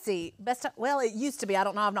of pricey. Well, it used to be. I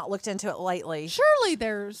don't know. I've not looked into it lately. Surely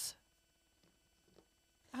there's,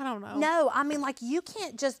 I don't know. No, I mean, like, you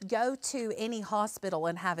can't just go to any hospital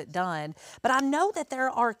and have it done. But I know that there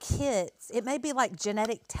are kits. It may be like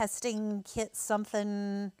genetic testing kits,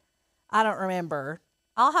 something. I don't remember.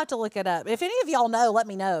 I'll have to look it up. If any of y'all know, let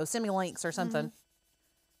me know. Send me links or something.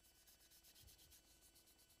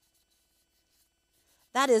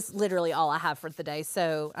 That is literally all I have for the day.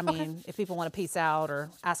 So, I mean, if people want to peace out or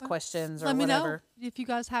ask questions or Let whatever. me know if you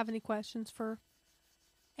guys have any questions for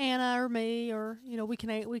Anna or me, or you know, we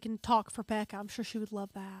can talk for Becca. I'm sure she would love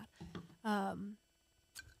that.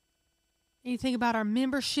 Anything about our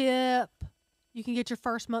membership? You can get your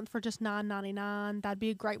first month for just $9.99. That'd be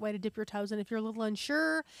a great way to dip your toes in if you're a little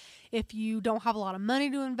unsure, if you don't have a lot of money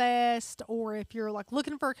to invest, or if you're like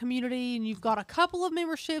looking for a community and you've got a couple of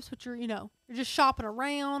memberships, but you're just shopping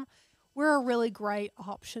around. We're a really great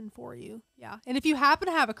option for you. Yeah. And if you happen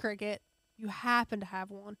to have a Cricut, you happen to have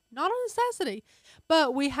one, not a necessity,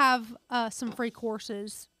 but we have some free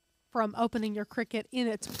courses from opening your Cricut in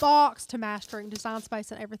its box to mastering Design Space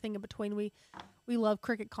and everything in between. We love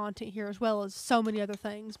Cricut content here as well as so many other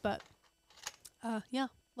things. But yeah,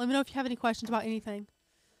 let me know if you have any questions about anything.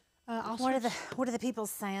 What are the people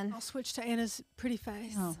saying? I'll switch to Anna's pretty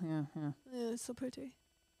face. Oh, yeah. Yeah, it's so pretty.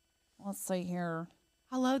 Let's see here.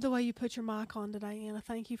 I love the way you put your mic on today, Anna.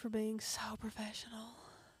 Thank you for being so professional.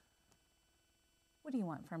 What do you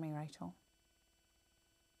want from me, Rachel?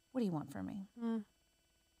 What do you want from me?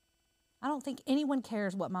 I don't think anyone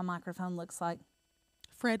cares what my microphone looks like.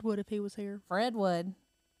 Fred would if he was here. Fred would.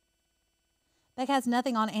 Becca has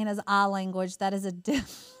nothing on Anna's eye language. That is a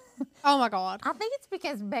Oh my God. I think it's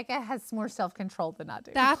because Becca has more self-control than I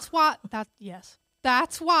do. That's why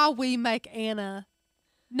That's why we make Anna,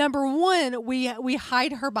 number one, we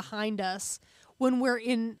hide her behind us when we're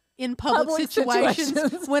in public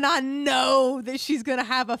situations. When I know that she's gonna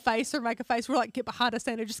have a face or make a face, we're like, get behind us,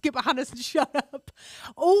 Anna, just get behind us and shut up.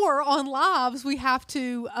 Or on lives, we have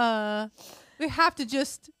to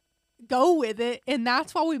just go with it, and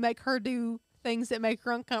that's why we make her do things that make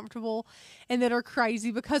her uncomfortable and that are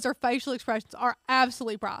crazy, because her facial expressions are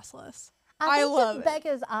absolutely priceless. I love if it.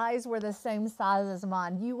 Becca's eyes were the same size as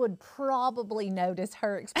mine, you would probably notice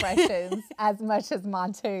her expressions as much as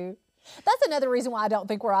mine too. That's another reason why I don't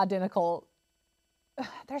think we're identical.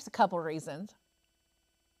 There's a couple reasons.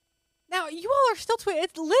 Now, you all are still twins.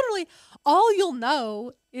 It's literally all you'll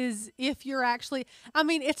know is if you're actually, I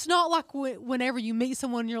mean, it's not like whenever you meet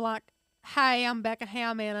someone, you're like, hey, I'm Becca, hey,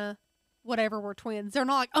 I'm Anna, whatever, we're twins. They're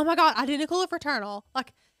not like, oh my God, identical or fraternal.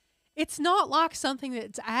 Like, it's not like something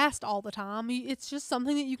that's asked all the time. It's just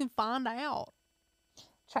something that you can find out.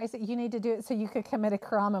 Tracy, you need to do it so you could commit a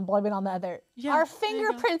crime and blame it on the other. Yeah, our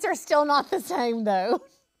fingerprints are still not the same, though,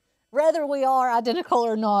 whether we are identical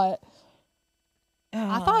or not.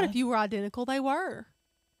 I thought if you were identical, they were.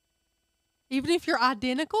 Even if you're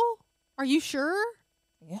identical? Are you sure?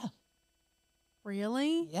 Yeah.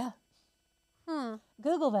 Really? Yeah.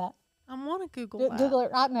 Google that. I want to Google that. Google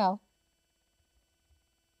it right now.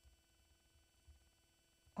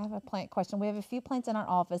 I have a plant question. We have a few plants in our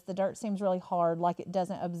office. The dirt seems really hard, like it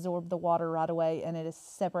doesn't absorb the water right away, and it is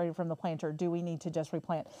separated from the planter. Do we need to just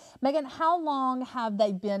replant? Megan, how long have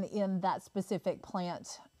they been in that specific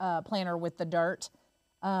planter with the dirt?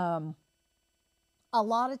 A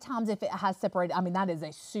lot of times if it has separated, I mean, that is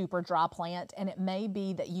a super dry plant, and it may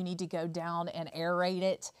be that you need to go down and aerate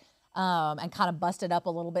it and kind of bust it up a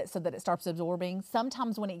little bit so that it starts absorbing.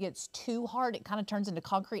 Sometimes when it gets too hard, it kind of turns into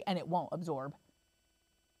concrete and it won't absorb.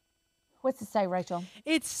 What's it say, Rachel?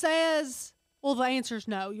 It says, well, the answer is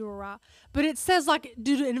no, you were right. But it says, like,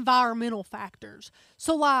 due to environmental factors.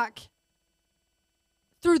 So, like,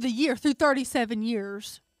 through 37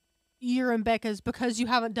 years, you're in Becca's, because you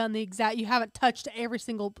haven't done you haven't touched every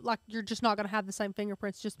single, like, you're just not going to have the same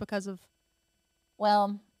fingerprints just because of.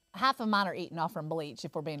 Well, half of mine are eaten off from bleach,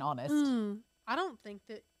 if we're being honest. I don't think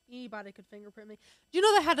that anybody could fingerprint me. Do you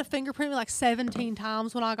know they had to fingerprint me like 17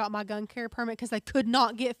 times when I got my gun carry permit because they could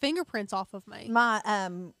not get fingerprints off of me? My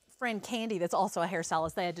friend Candy, that's also a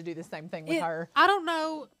hairstylist, they had to do the same thing with her. I don't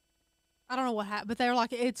know what happened, but they were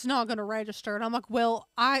like, it's not going to register. And I'm like, well,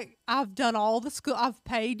 I've done all the school. I've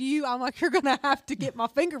paid you. I'm like, you're going to have to get my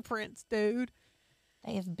fingerprints, dude.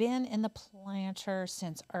 They have been in the planter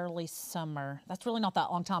since early summer. That's really not that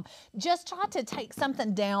long time. Just try to take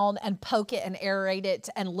something down and poke it and aerate it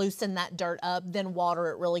and loosen that dirt up, then water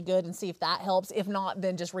it really good and see if that helps. If not,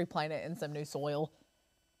 then just replant it in some new soil.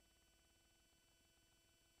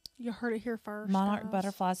 You heard it here first. Monarch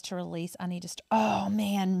butterflies to release. I need to oh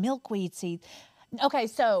man, milkweed seeds. Okay,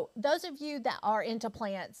 so those of you that are into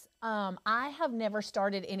plants, I have never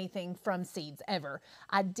started anything from seeds ever.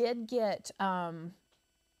 I did get, oh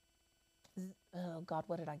God,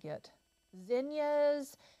 what did I get?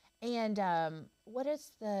 Zinnias and what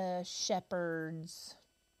is the shepherd's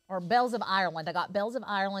or bells of Ireland? I got bells of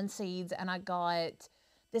Ireland seeds, and I got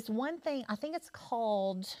this one thing, I think it's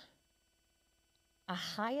called a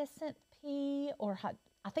hyacinth pea, or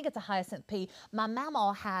I think it's a hyacinth pea. My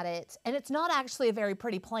mama had it, and it's not actually a very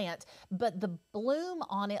pretty plant, but the bloom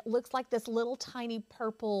on it looks like this little tiny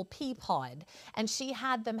purple pea pod. And she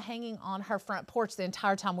had them hanging on her front porch the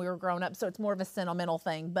entire time we were growing up, so it's more of a sentimental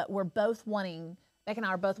thing. But we're both wanting, Beck and I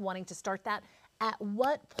are both wanting to start that. At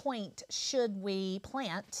what point should we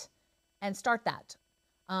plant and start that?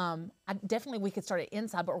 Definitely we could start it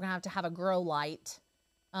inside, but we're gonna have to have a grow light.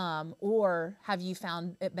 Or have you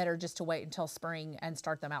found it better just to wait until spring and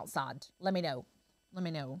start them outside? Let me know. Let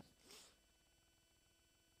me know.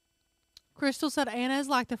 Crystal said Anna is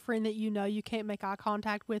like the friend that you can't make eye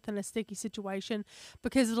contact with in a sticky situation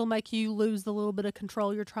because it'll make you lose the little bit of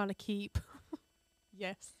control you're trying to keep.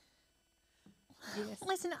 Yes.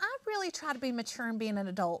 Listen, I really try to be mature and being an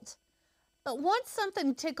adult. But once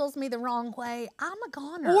something tickles me the wrong way, I'm a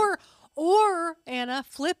goner. Or Anna,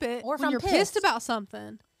 flip it or when you're pissed about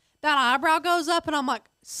something. That eyebrow goes up, and I'm like,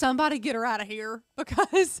 somebody get her out of here,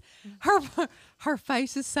 because her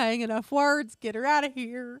face is saying enough words. Get her out of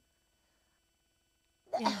here.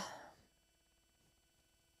 Yeah.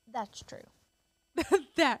 That's true.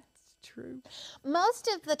 That's true. Most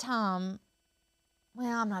of the time,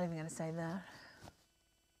 well, I'm not even going to say that.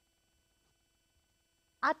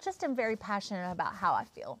 I just am very passionate about how I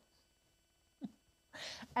feel.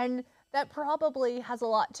 And that probably has a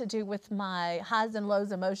lot to do with my highs and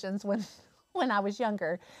lows emotions when when I was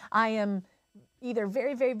younger. I am either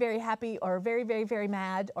very, very, very happy or very, very, very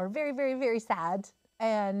mad or very, very, very sad.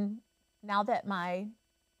 And now that my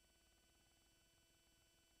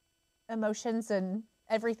emotions and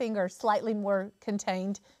everything are slightly more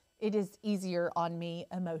contained, it is easier on me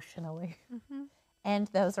emotionally and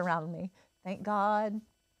those around me. Thank God.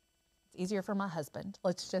 It's easier for my husband.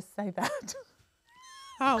 Let's just say that.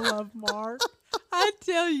 I love Mark. I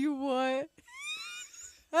tell you what.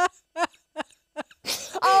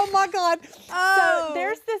 Oh my God. Oh. So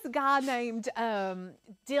there's this guy named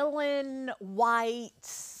Dylan White.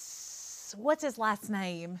 What's his last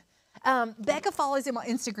name? Becca follows him on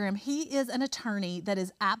Instagram. He is an attorney that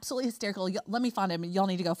is absolutely hysterical. Let me find him. Y'all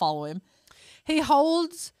need to go follow him.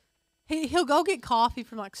 He'll go get coffee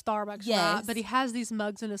from like Starbucks, Yes. right? But he has these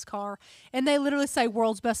mugs in his car, and they literally say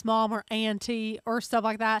 "World's Best Mom" or "Auntie" or stuff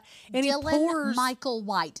like that. And Dylan he pours. Michael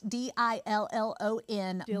White. Dillon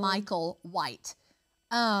Dylan. Michael White.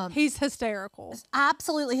 He's hysterical.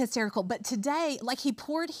 Absolutely hysterical. But today, like he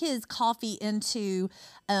poured his coffee into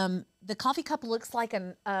the coffee cup looks like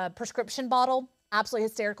a prescription bottle. Absolutely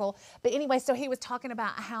hysterical. But anyway, so he was talking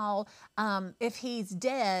about how if he's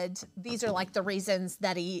dead, these are like the reasons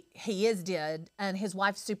that he is dead. And his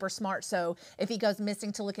wife's super smart. So if he goes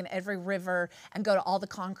missing, to look in every river and go to all the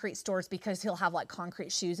concrete stores because he'll have like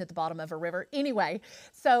concrete shoes at the bottom of a river. Anyway,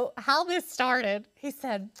 so how this started, he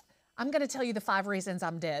said, I'm going to tell you the 5 reasons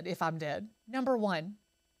I'm dead if I'm dead. Number 1,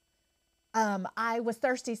 I was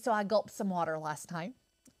thirsty, so I gulped some water last night.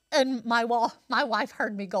 And my wife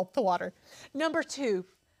heard me gulp the water. Number 2,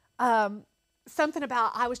 something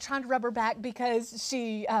about I was trying to rub her back because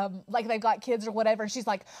she, like they've got kids or whatever. And she's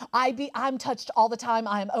like, I'm touched all the time.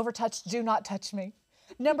 I am overtouched. Do not touch me.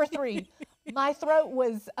 Number 3, my throat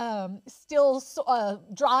was still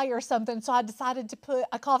dry or something, so I decided to put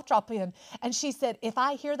a cough drop in. And she said, if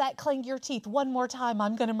I hear that clang your teeth one more time,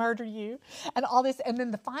 I'm going to murder you. And all this. And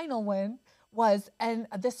then the final one was, and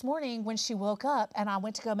this morning when she woke up and I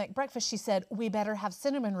went to go make breakfast, she said, we better have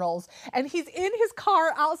cinnamon rolls. And he's in his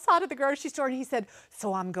car outside of the grocery store, and he said,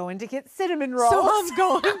 so I'm going to get cinnamon rolls. So I'm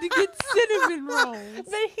going to get cinnamon rolls.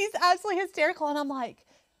 But he's absolutely hysterical. And I'm like,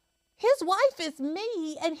 his wife is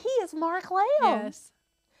me and he is Mark Lamb. Yes.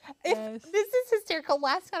 This is hysterical.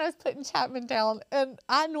 Last night I was putting Chapman down, and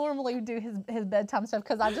I normally do his bedtime stuff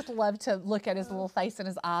because I just love to look at his little face and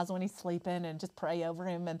his eyes when he's sleeping and just pray over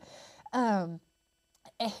him. And Mark,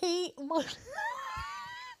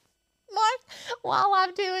 while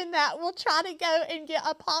I'm doing that, will try to go and get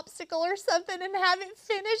a popsicle or something and have it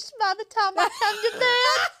finished by the time I come to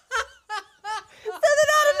bed. So that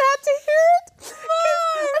I don't have to hear it.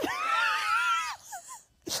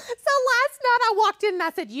 So last night I walked in and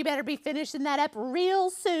I said, you better be finishing that up real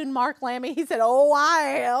soon, Mark Lammy. He said, oh, I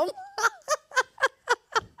am.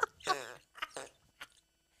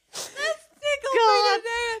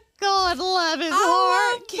 God love his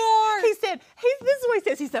heart. He said, this is what he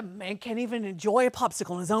says. He said, man can't even enjoy a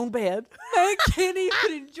popsicle in his own bed. Man can't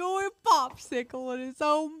even enjoy a popsicle in his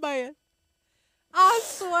own bed. I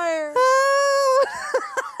swear.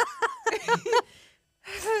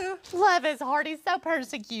 Love his heart. He's so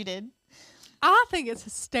persecuted. I think it's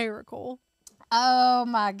hysterical. Oh,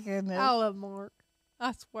 my goodness. I love Mark.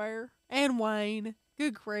 I swear. And Wayne.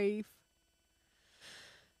 Good grief.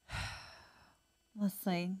 Let's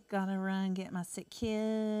see. Gotta run, get my sick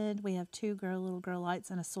kid. We have 2 little grow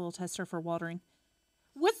lights and a soil tester for watering.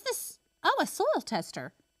 What's this? Oh, a soil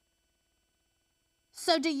tester.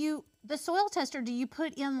 So the soil tester, do you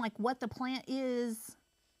put in like what the plant is?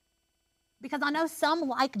 Because I know some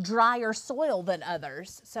like drier soil than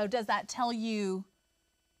others. So does that tell you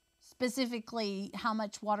specifically how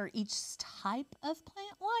much water each type of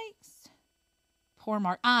plant likes? Poor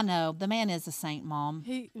Mark. I know. The man is a saint, Mom.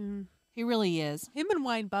 He really is. Him and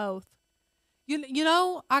Wayne both. You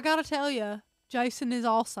know, I gotta tell you, Jason is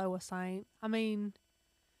also a saint. I mean,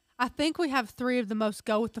 I think we have 3 of the most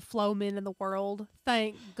go with the flow men in the world.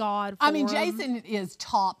 Thank God for him. Jason is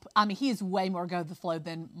top. I mean, he is way more go with the flow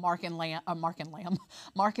than Mark and Wayne.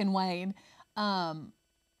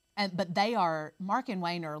 But they are, Mark and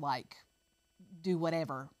Wayne are like, do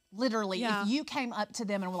whatever. Literally, Yeah. if you came up to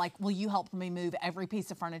them and were like, will you help me move every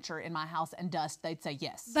piece of furniture in my house and dust, they'd say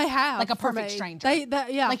yes. They have. Like a for perfect me. stranger.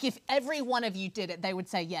 Yeah. Like if every one of you did it, they would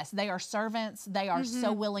say yes. They are servants. They are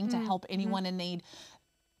so willing to help anyone in need.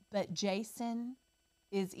 But Jason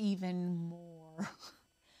is even more.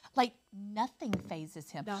 Like nothing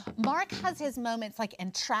phases him. No. Mark has his moments like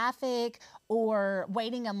in traffic or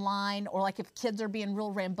waiting in line or like if kids are being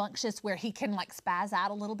real rambunctious where he can like spaz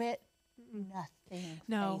out a little bit. Nothing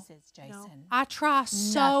phases Jason. No. I try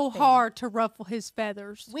so Nothing. hard to ruffle his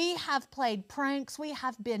feathers. We have played pranks. We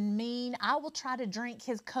have been mean. I will try to drink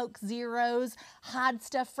his Coke Zeros, hide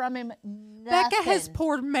stuff from him. Nothing. Becca has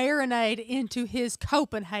poured marinade into his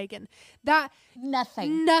Copenhagen.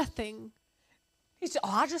 Nothing. He said,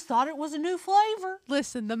 I just thought it was a new flavor.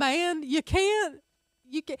 Listen, the man, you can't,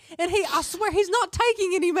 and I swear he's not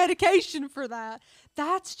taking any medication for that.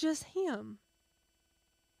 That's just him.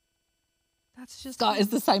 That's just Scott is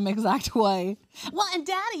the same exact way. Well, and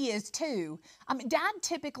Daddy is too. I mean, Dad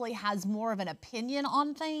typically has more of an opinion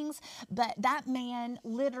on things, but that man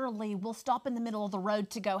literally will stop in the middle of the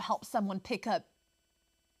road to go help someone pick up,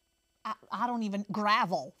 I don't even,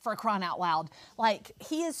 gravel, for crying out loud. Like,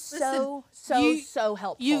 he is so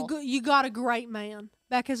helpful. You got a great man.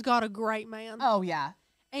 Becca's got a great man. Oh, yeah.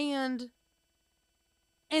 And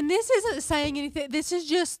this isn't saying anything. This is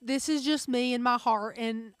just me and my heart.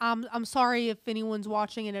 And I'm sorry if anyone's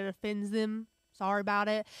watching and it offends them. Sorry about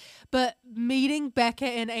it. But meeting Becca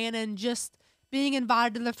and Anna and just being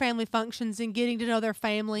invited to their family functions and getting to know their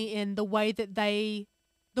family in the way that they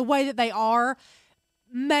are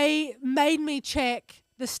made me check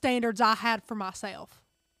the standards I had for myself.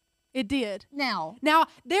 It did. Now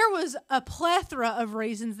there was a plethora of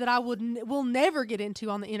reasons that I will never get into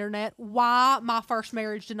on the internet why my first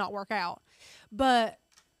marriage did not work out. But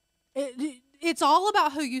it's all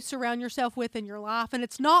about who you surround yourself with in your life. And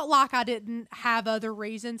it's not like I didn't have other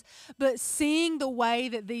reasons, but seeing the way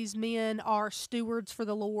that these men are stewards for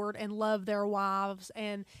the Lord and love their wives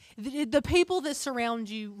and the people that surround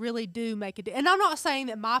you really do make a difference. And I'm not saying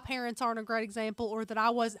that my parents aren't a great example or that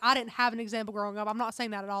I didn't have an example growing up. I'm not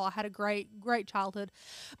saying that at all. I had a great childhood.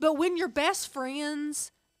 But when your best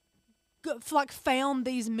friends like found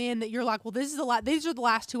these men that you're like, well, these are the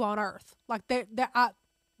last two on earth. Like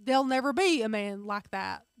there'll never be a man like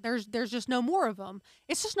that. There's just no more of them.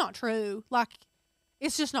 It's just not true. Like,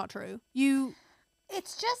 it's just not true.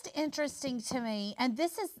 It's just interesting to me, and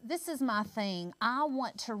this is my thing. I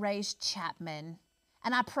want to raise Chapman,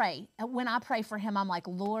 and I pray. When I pray for him, I'm like,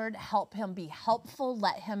 Lord, help him be helpful.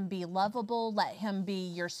 Let him be lovable. Let him be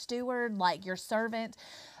your steward, like your servant.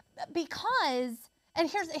 Because, and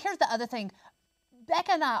here's the other thing.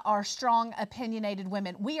 Becca and I are strong, opinionated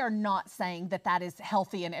women. We are not saying that is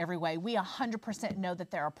healthy in every way. We 100% know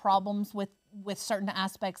that there are problems with certain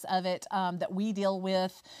aspects of it that we deal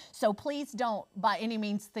with. So please don't by any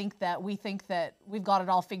means think that we've got it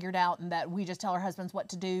all figured out and that we just tell our husbands what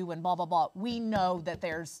to do and blah, blah, blah. We know that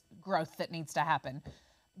there's growth that needs to happen.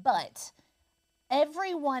 But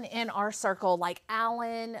everyone in our circle, like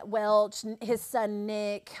Alan Welch, his son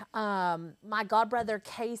Nick, my godbrother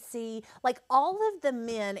Casey, like all of the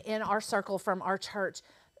men in our circle from our church,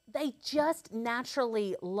 they just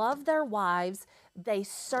naturally love their wives. They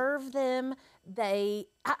serve them. I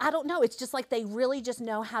don't know. It's just like they really just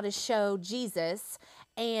know how to show Jesus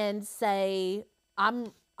and say,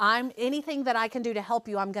 I'm anything that I can do to help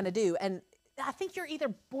you, I'm going to do. And I think you're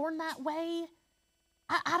either born that way.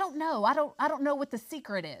 I don't know. I don't know what the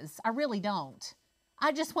secret is. I really don't.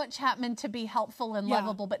 I just want Chapman to be helpful and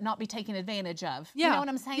lovable, but not be taken advantage of. Yeah. You know what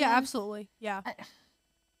I'm saying? Yeah, absolutely. Yeah.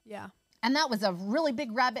 Yeah. And that was a really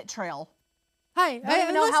big rabbit trail. Hey, I don't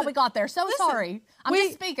even know how listen, we got there. Sorry. I'm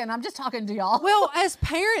just speaking. I'm just talking to y'all. Well, as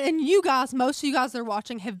parent, and you guys, most of you guys that are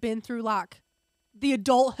watching have been through like the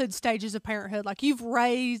adulthood stages of parenthood. Like you've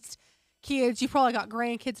raised kids, you've probably got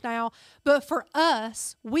grandkids now. But for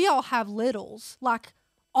us, we all have littles. Like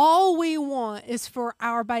all we want is for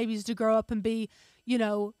our babies to grow up and be,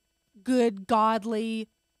 good, godly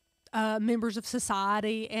members of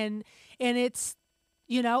society. And it's,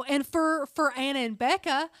 and for Anna and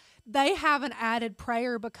Becca, they have an added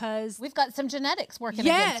prayer because we've got some genetics working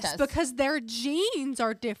against us. Yes, because their genes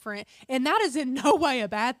are different. And that is in no way a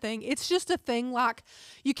bad thing. It's just a thing like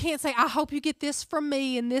you can't say, I hope you get this from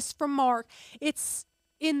me and this from Mark. It's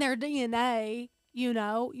in their DNA,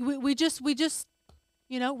 We just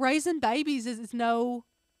raising babies is no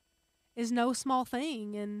small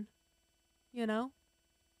thing. And,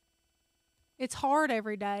 it's hard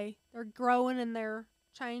every day. They're growing and they're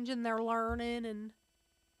changing, they're learning, and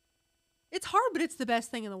it's hard, but it's the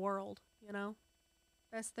best thing in the world,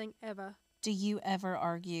 Best thing ever. Do you ever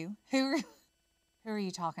argue? Who are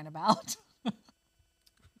you talking about?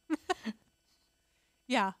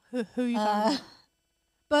 Yeah, who are you talking about?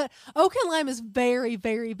 But Oak and Lamb is very,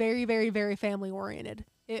 very, very, very, very family oriented.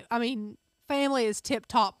 Family is tip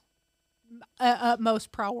top,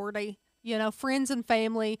 utmost priority. You know, friends and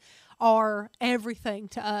family are everything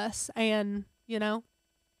to us. And, you know,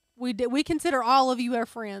 we consider all of you our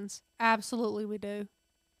friends. Absolutely, we do.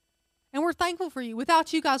 And we're thankful for you.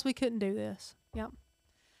 Without you guys, we couldn't do this. Yep.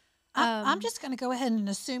 I'm just going to go ahead and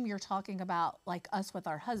assume you're talking about like us with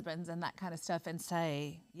our husbands and that kind of stuff and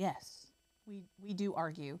say, yes, we do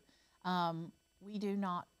argue. We do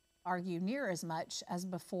not argue near as much as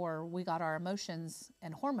before we got our emotions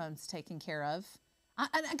and hormones taken care of.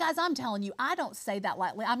 And guys, I'm telling you, I don't say that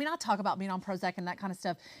lightly. I mean, I talk about being on Prozac and that kind of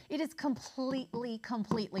stuff. It has completely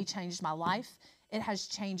changed my life. It has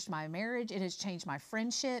changed my marriage. It has changed my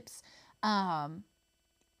friendships.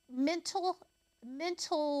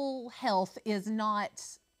 Mental health is not,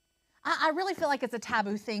 I really feel like it's a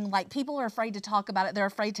taboo thing. Like people are afraid to talk about it. They're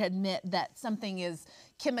afraid to admit that something is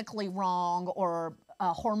chemically wrong or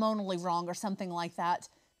hormonally wrong or something like that.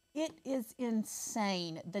 It is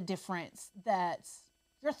insane the difference that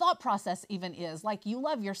your thought process even is. Like you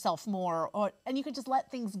love yourself more and you can just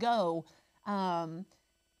let things go.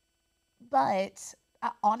 But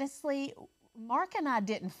honestly, Mark and I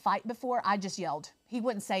didn't fight before. I just yelled. He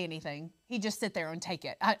wouldn't say anything. He'd just sit there and take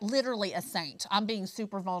it. Literally a saint. I'm being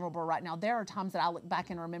super vulnerable right now. There are times that I look back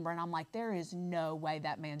and remember and I'm like, there is no way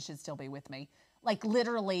that man should still be with me. Like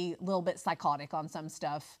literally a little bit psychotic on some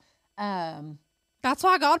stuff. That's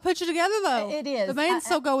why God put you together, though. It is. The man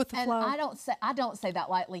still go with the flow. I don't say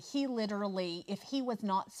that lightly. He literally, if he was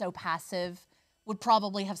not so passive, would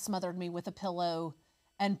probably have smothered me with a pillow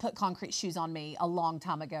and put concrete shoes on me a long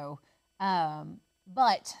time ago.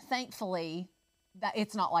 But thankfully, that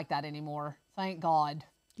it's not like that anymore. Thank God.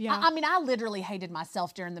 Yeah. I mean, I literally hated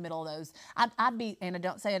myself during the middle of those. I'd be, Anna,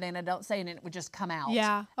 don't say it, Anna, don't say it, and it would just come out.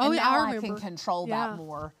 Yeah. Oh, and yeah, now I remember. can control that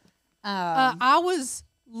more. I was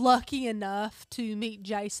lucky enough to meet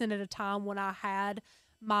Jason at a time when I had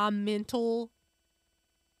my mental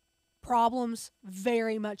problems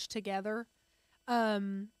very much together.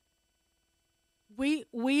 We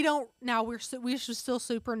don't now. We're still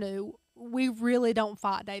super new. We really don't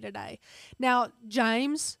fight day to day. Now,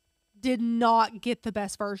 James did not get the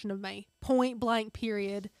best version of me. Point blank,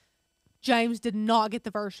 period. James did not get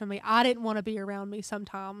the version of me. I didn't want to be around me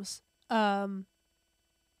sometimes.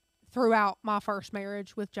 Throughout my first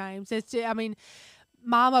marriage with James, I mean,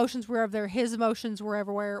 my emotions were over there. His emotions were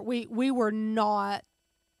everywhere. We were not,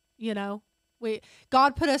 you know,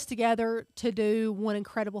 God put us together to do one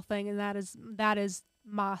incredible thing, and that is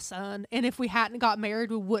my son. And if we hadn't got married,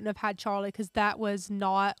 we wouldn't have had Charlie, because that was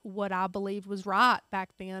not what I believed was right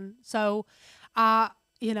back then. So,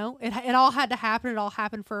 you know, it all had to happen. It all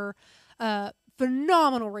happened for a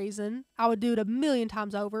phenomenal reason. I would do it a million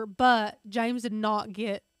times over, but James did not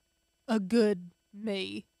get a good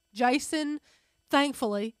me. Jason,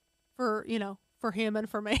 thankfully, for him and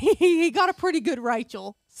for me, he got a pretty good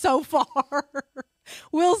Rachel so far.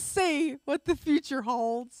 We'll see what the future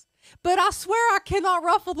holds. But I swear I cannot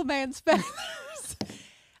ruffle the man's feathers.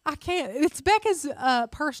 I can't. It's Becca's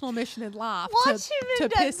personal mission in life to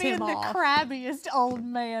piss him off. The crabbiest old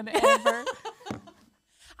man ever.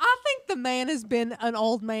 I think the man has been an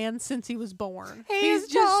old man since he was born. He's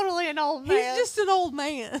totally an old man. He's just an old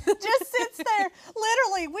man. Just sits there.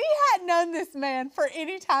 Literally, we hadn't known this man for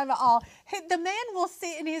any time at all. The man will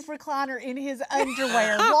sit in his recliner in his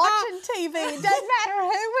underwear watching TV. It doesn't matter who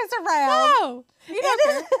was around. No. It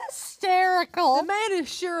is hysterical. The man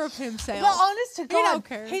is sure of himself. But honest to God, he don't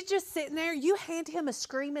care. He's just sitting there. You hand him a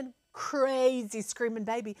crazy screaming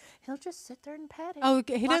baby, he'll just sit there and pat it. Oh, like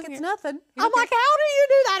it's nothing. I'm like, how do you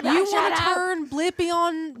do that? You want to turn Blippy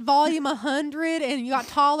on volume 100 and you got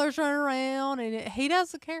toddlers running around, and he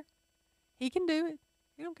doesn't care. He can do it.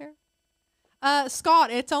 He don't care. Scott,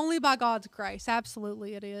 it's only by God's grace.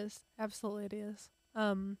 Absolutely it is. Absolutely it is.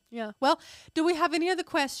 Yeah. Well, do we have any other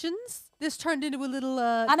questions? This turned into a little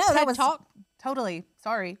I know, TED that was Talk. Totally.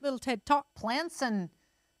 Sorry. Little TED Talk. Plants and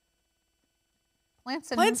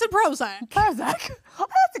Prozac. Prozac. Oh,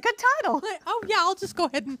 that's a good title. Oh, yeah, I'll just go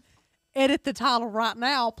ahead and edit the title right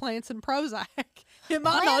now, Plants and Prozac. It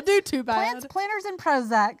might not do too bad. Plants, planters, and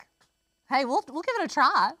Prozac. Hey, we'll give it a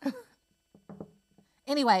try.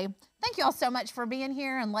 Anyway, thank you all so much for being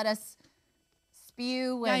here and let us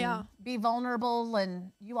spew and be vulnerable,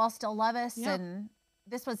 and you all still love us. Yeah. And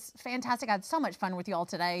this was fantastic. I had so much fun with you all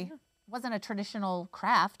today. Yeah. Wasn't a traditional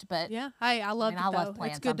craft, but yeah. Hey, I love it. I love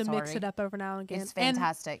plants. It's good to mix it up every now and again. It's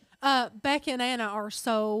fantastic. And, Becca and Anna are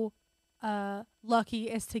so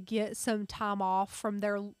lucky as to get some time off from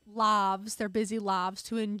their lives, their busy lives,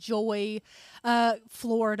 to enjoy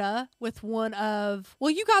Florida with one of.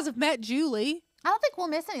 Well, you guys have met Julie. I don't think we'll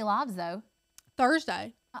miss any lives though.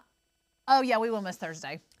 Thursday. Oh yeah, we will miss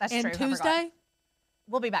Thursday. That's true. And Tuesday.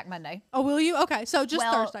 We'll be back Monday. Oh, will you? Okay, so just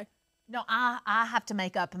Well, Thursday. No, I have to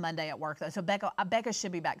make up Monday at work though. So Becca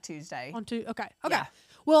should be back Tuesday. On Tuesday. Okay. Yeah.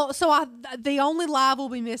 Well, so the only live we'll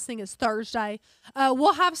be missing is Thursday.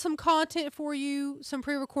 We'll have some content for you, some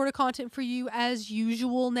pre-recorded content for you as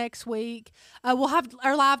usual next week. We'll have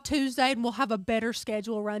our live Tuesday, and we'll have a better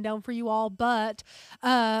schedule rundown for you all. But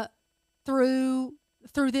through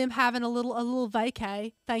them having a little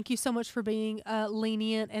vacay, thank you so much for being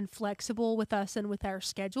lenient and flexible with us and with our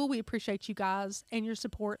schedule. We appreciate you guys and your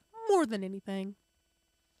support more than anything.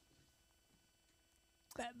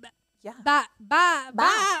 Yeah. Bye.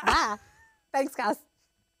 Bye. Thanks, guys.